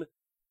steam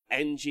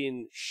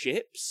engine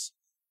ships,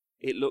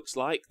 it looks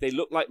like. They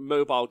look like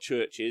mobile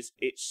churches.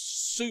 It's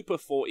super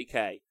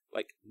 40k.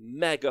 Like,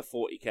 mega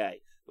 40k.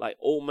 Like,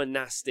 all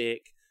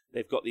monastic.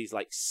 They've got these,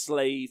 like,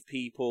 slave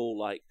people,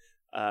 like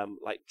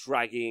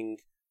dragging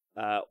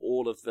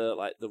all of the,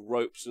 like, the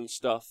ropes and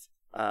stuff,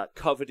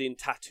 covered in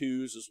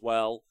tattoos as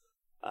well.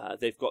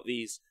 They've got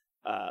these,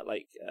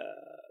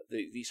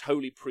 these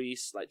holy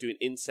priests, like, doing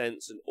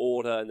incense and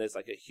order, and there's,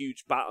 like, a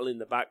huge battle in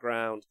the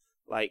background.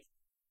 Like,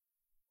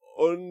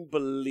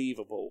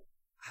 unbelievable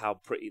how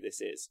pretty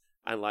this is,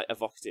 and, like,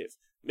 evocative.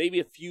 Maybe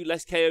a few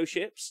less KO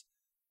ships,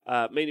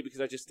 mainly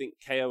because I just think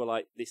KO are,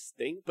 like, this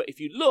thing. But if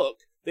you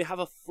look, they have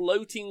a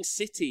floating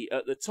city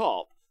at the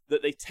top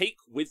that they take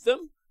with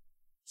them.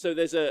 So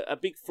there's a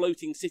big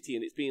floating city,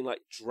 and it's being,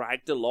 like,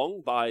 dragged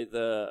along by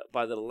the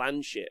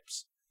land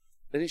ships.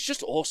 And it's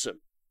just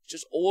awesome. It's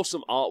just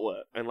awesome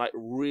artwork, and, like,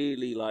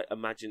 really, like,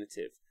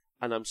 imaginative.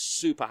 And I'm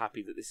super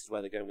happy that this is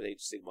where they're going with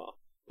Age of Sigmar.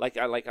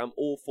 I'm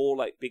all for,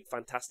 like, big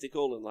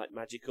fantastical and, like,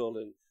 magical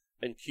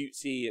and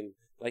cutesy, and,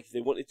 like, if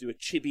they wanted to do a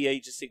chibi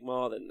Age of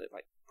Sigmar, then they'd,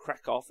 like,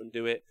 crack off and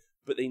do it.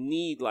 But they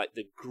need, like,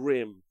 the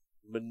grim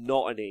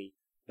monotony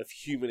of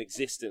human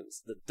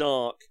existence, the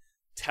dark,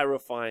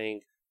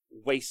 terrifying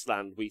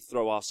wasteland we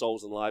throw our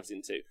souls and lives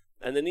into.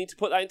 And they need to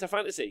put that into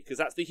fantasy, because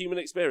that's the human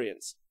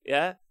experience.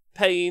 Yeah?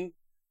 Pain,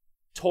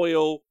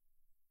 toil,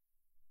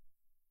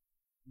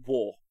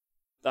 war.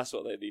 That's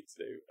what they need to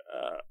do.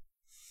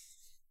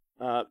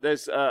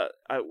 There's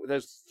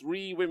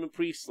 3 women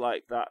priests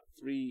like that.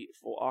 3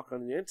 for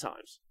Archon in the End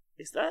Times.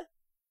 Is there?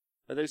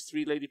 Are those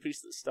 3 lady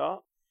priests at the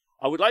start?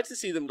 I would like to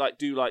see them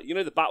do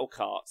the battle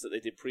carts that they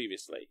did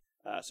previously.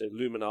 So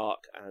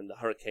Luminarch and the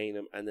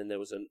Hurricanum, and then there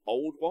was an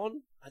old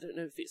one. I don't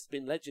know if it's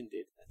been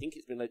legended. I think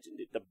it's been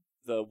legended.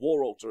 The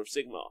War Altar of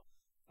Sigmar.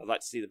 I'd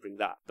like to see them bring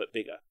that, but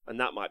bigger. And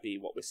that might be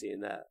what we're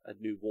seeing there, a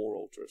new War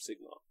Altar of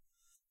Sigmar.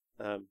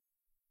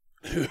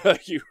 Who are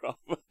you, Rob?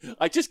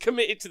 I just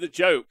committed to the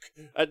joke,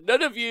 and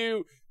none of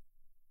you...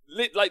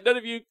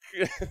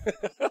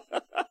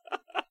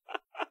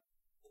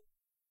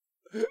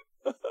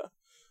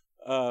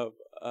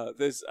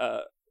 There's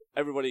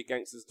everybody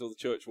gangsters until the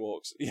church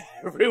walks. Yeah,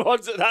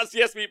 that's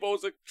yes,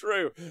 meatballs are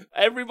true.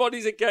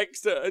 Everybody's a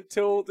gangster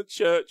until the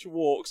church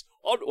walks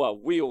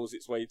wheels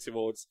its way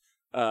towards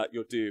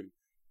your doom.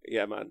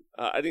 Yeah, man.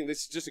 I think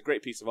this is just a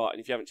great piece of art,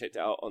 and if you haven't checked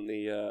it out on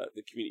the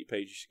community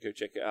page, you should go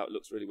check it out. It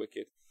looks really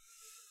wicked.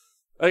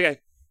 Okay.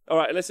 All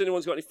right, unless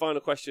anyone's got any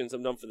final questions,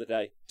 I'm done for the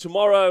day.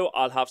 Tomorrow,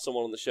 I'll have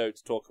someone on the show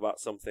to talk about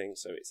something,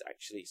 so it's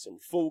actually some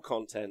full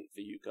content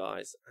for you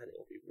guys, and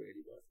it'll be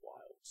really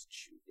worthwhile to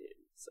tune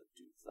in. So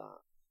do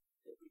that.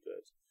 It'll be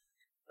good.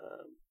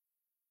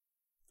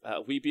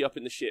 We be up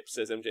in the ship,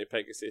 says MJ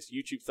Pegasus.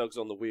 YouTube thugs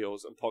on the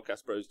wheels, and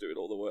podcast bros doing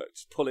all the work.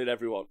 Just pull in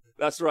everyone.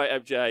 That's right,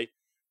 MJ.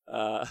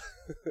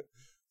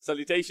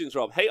 Salutations,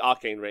 Rob. Hey,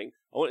 Arcane Ring.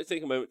 I want to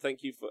take a moment.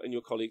 Thank you and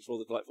your colleagues for all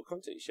the delightful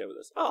content you share with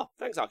us. Oh,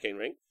 thanks, Arcane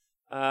Ring.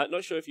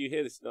 Not sure if you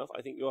hear this enough.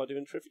 I think you are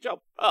doing a terrific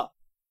job. Oh,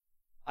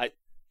 I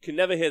can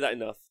never hear that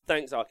enough.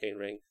 Thanks, Arcane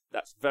Ring.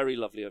 That's very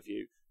lovely of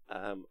you.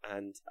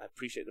 And I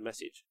appreciate the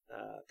message.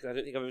 Because I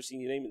don't think I've ever seen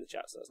your name in the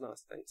chat, so that's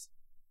nice. Thanks.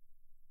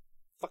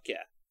 Fuck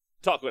yeah.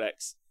 Talk with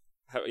X.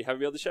 You have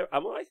me on the show?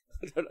 Am I?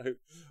 I don't know.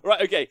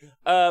 Right, okay.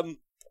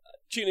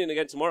 Tune in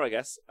again tomorrow, I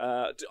guess.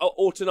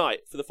 Or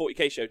tonight for the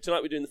 40k show.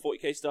 Tonight we're doing the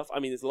 40k stuff.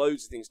 I mean, there's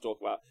loads of things to talk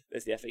about.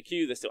 There's the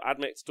FAQ. There's still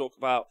AdMech to talk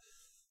about.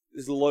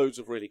 There's loads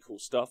of really cool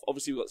stuff.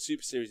 Obviously, we've got the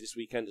Super Series this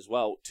weekend as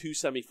well. 2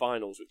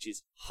 semi-finals, which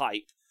is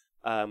hype.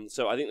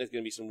 So I think there's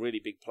going to be some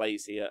really big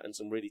plays here and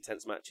some really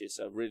tense matches.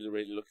 So really,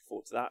 really looking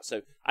forward to that.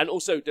 So, and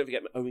also, don't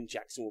forget, Owen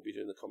Jackson will be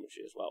doing the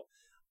commentary as well.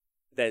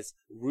 There's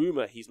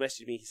rumour. He's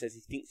messaged me. He says he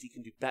thinks he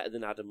can do better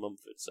than Adam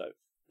Mumford. So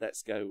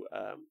let's go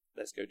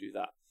do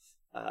that.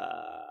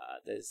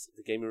 There's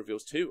the Gaming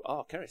Reveals 2.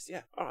 Oh, Keris,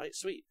 yeah. All right,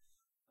 sweet.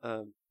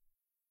 It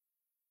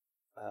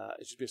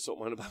should be a sort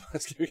of mind about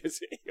Thanksgiving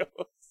against the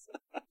Eagles.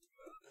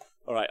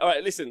 All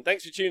right. Listen,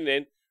 thanks for tuning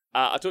in.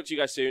 I'll talk to you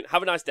guys soon.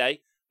 Have a nice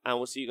day, and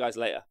we'll see you guys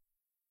later.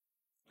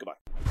 Goodbye.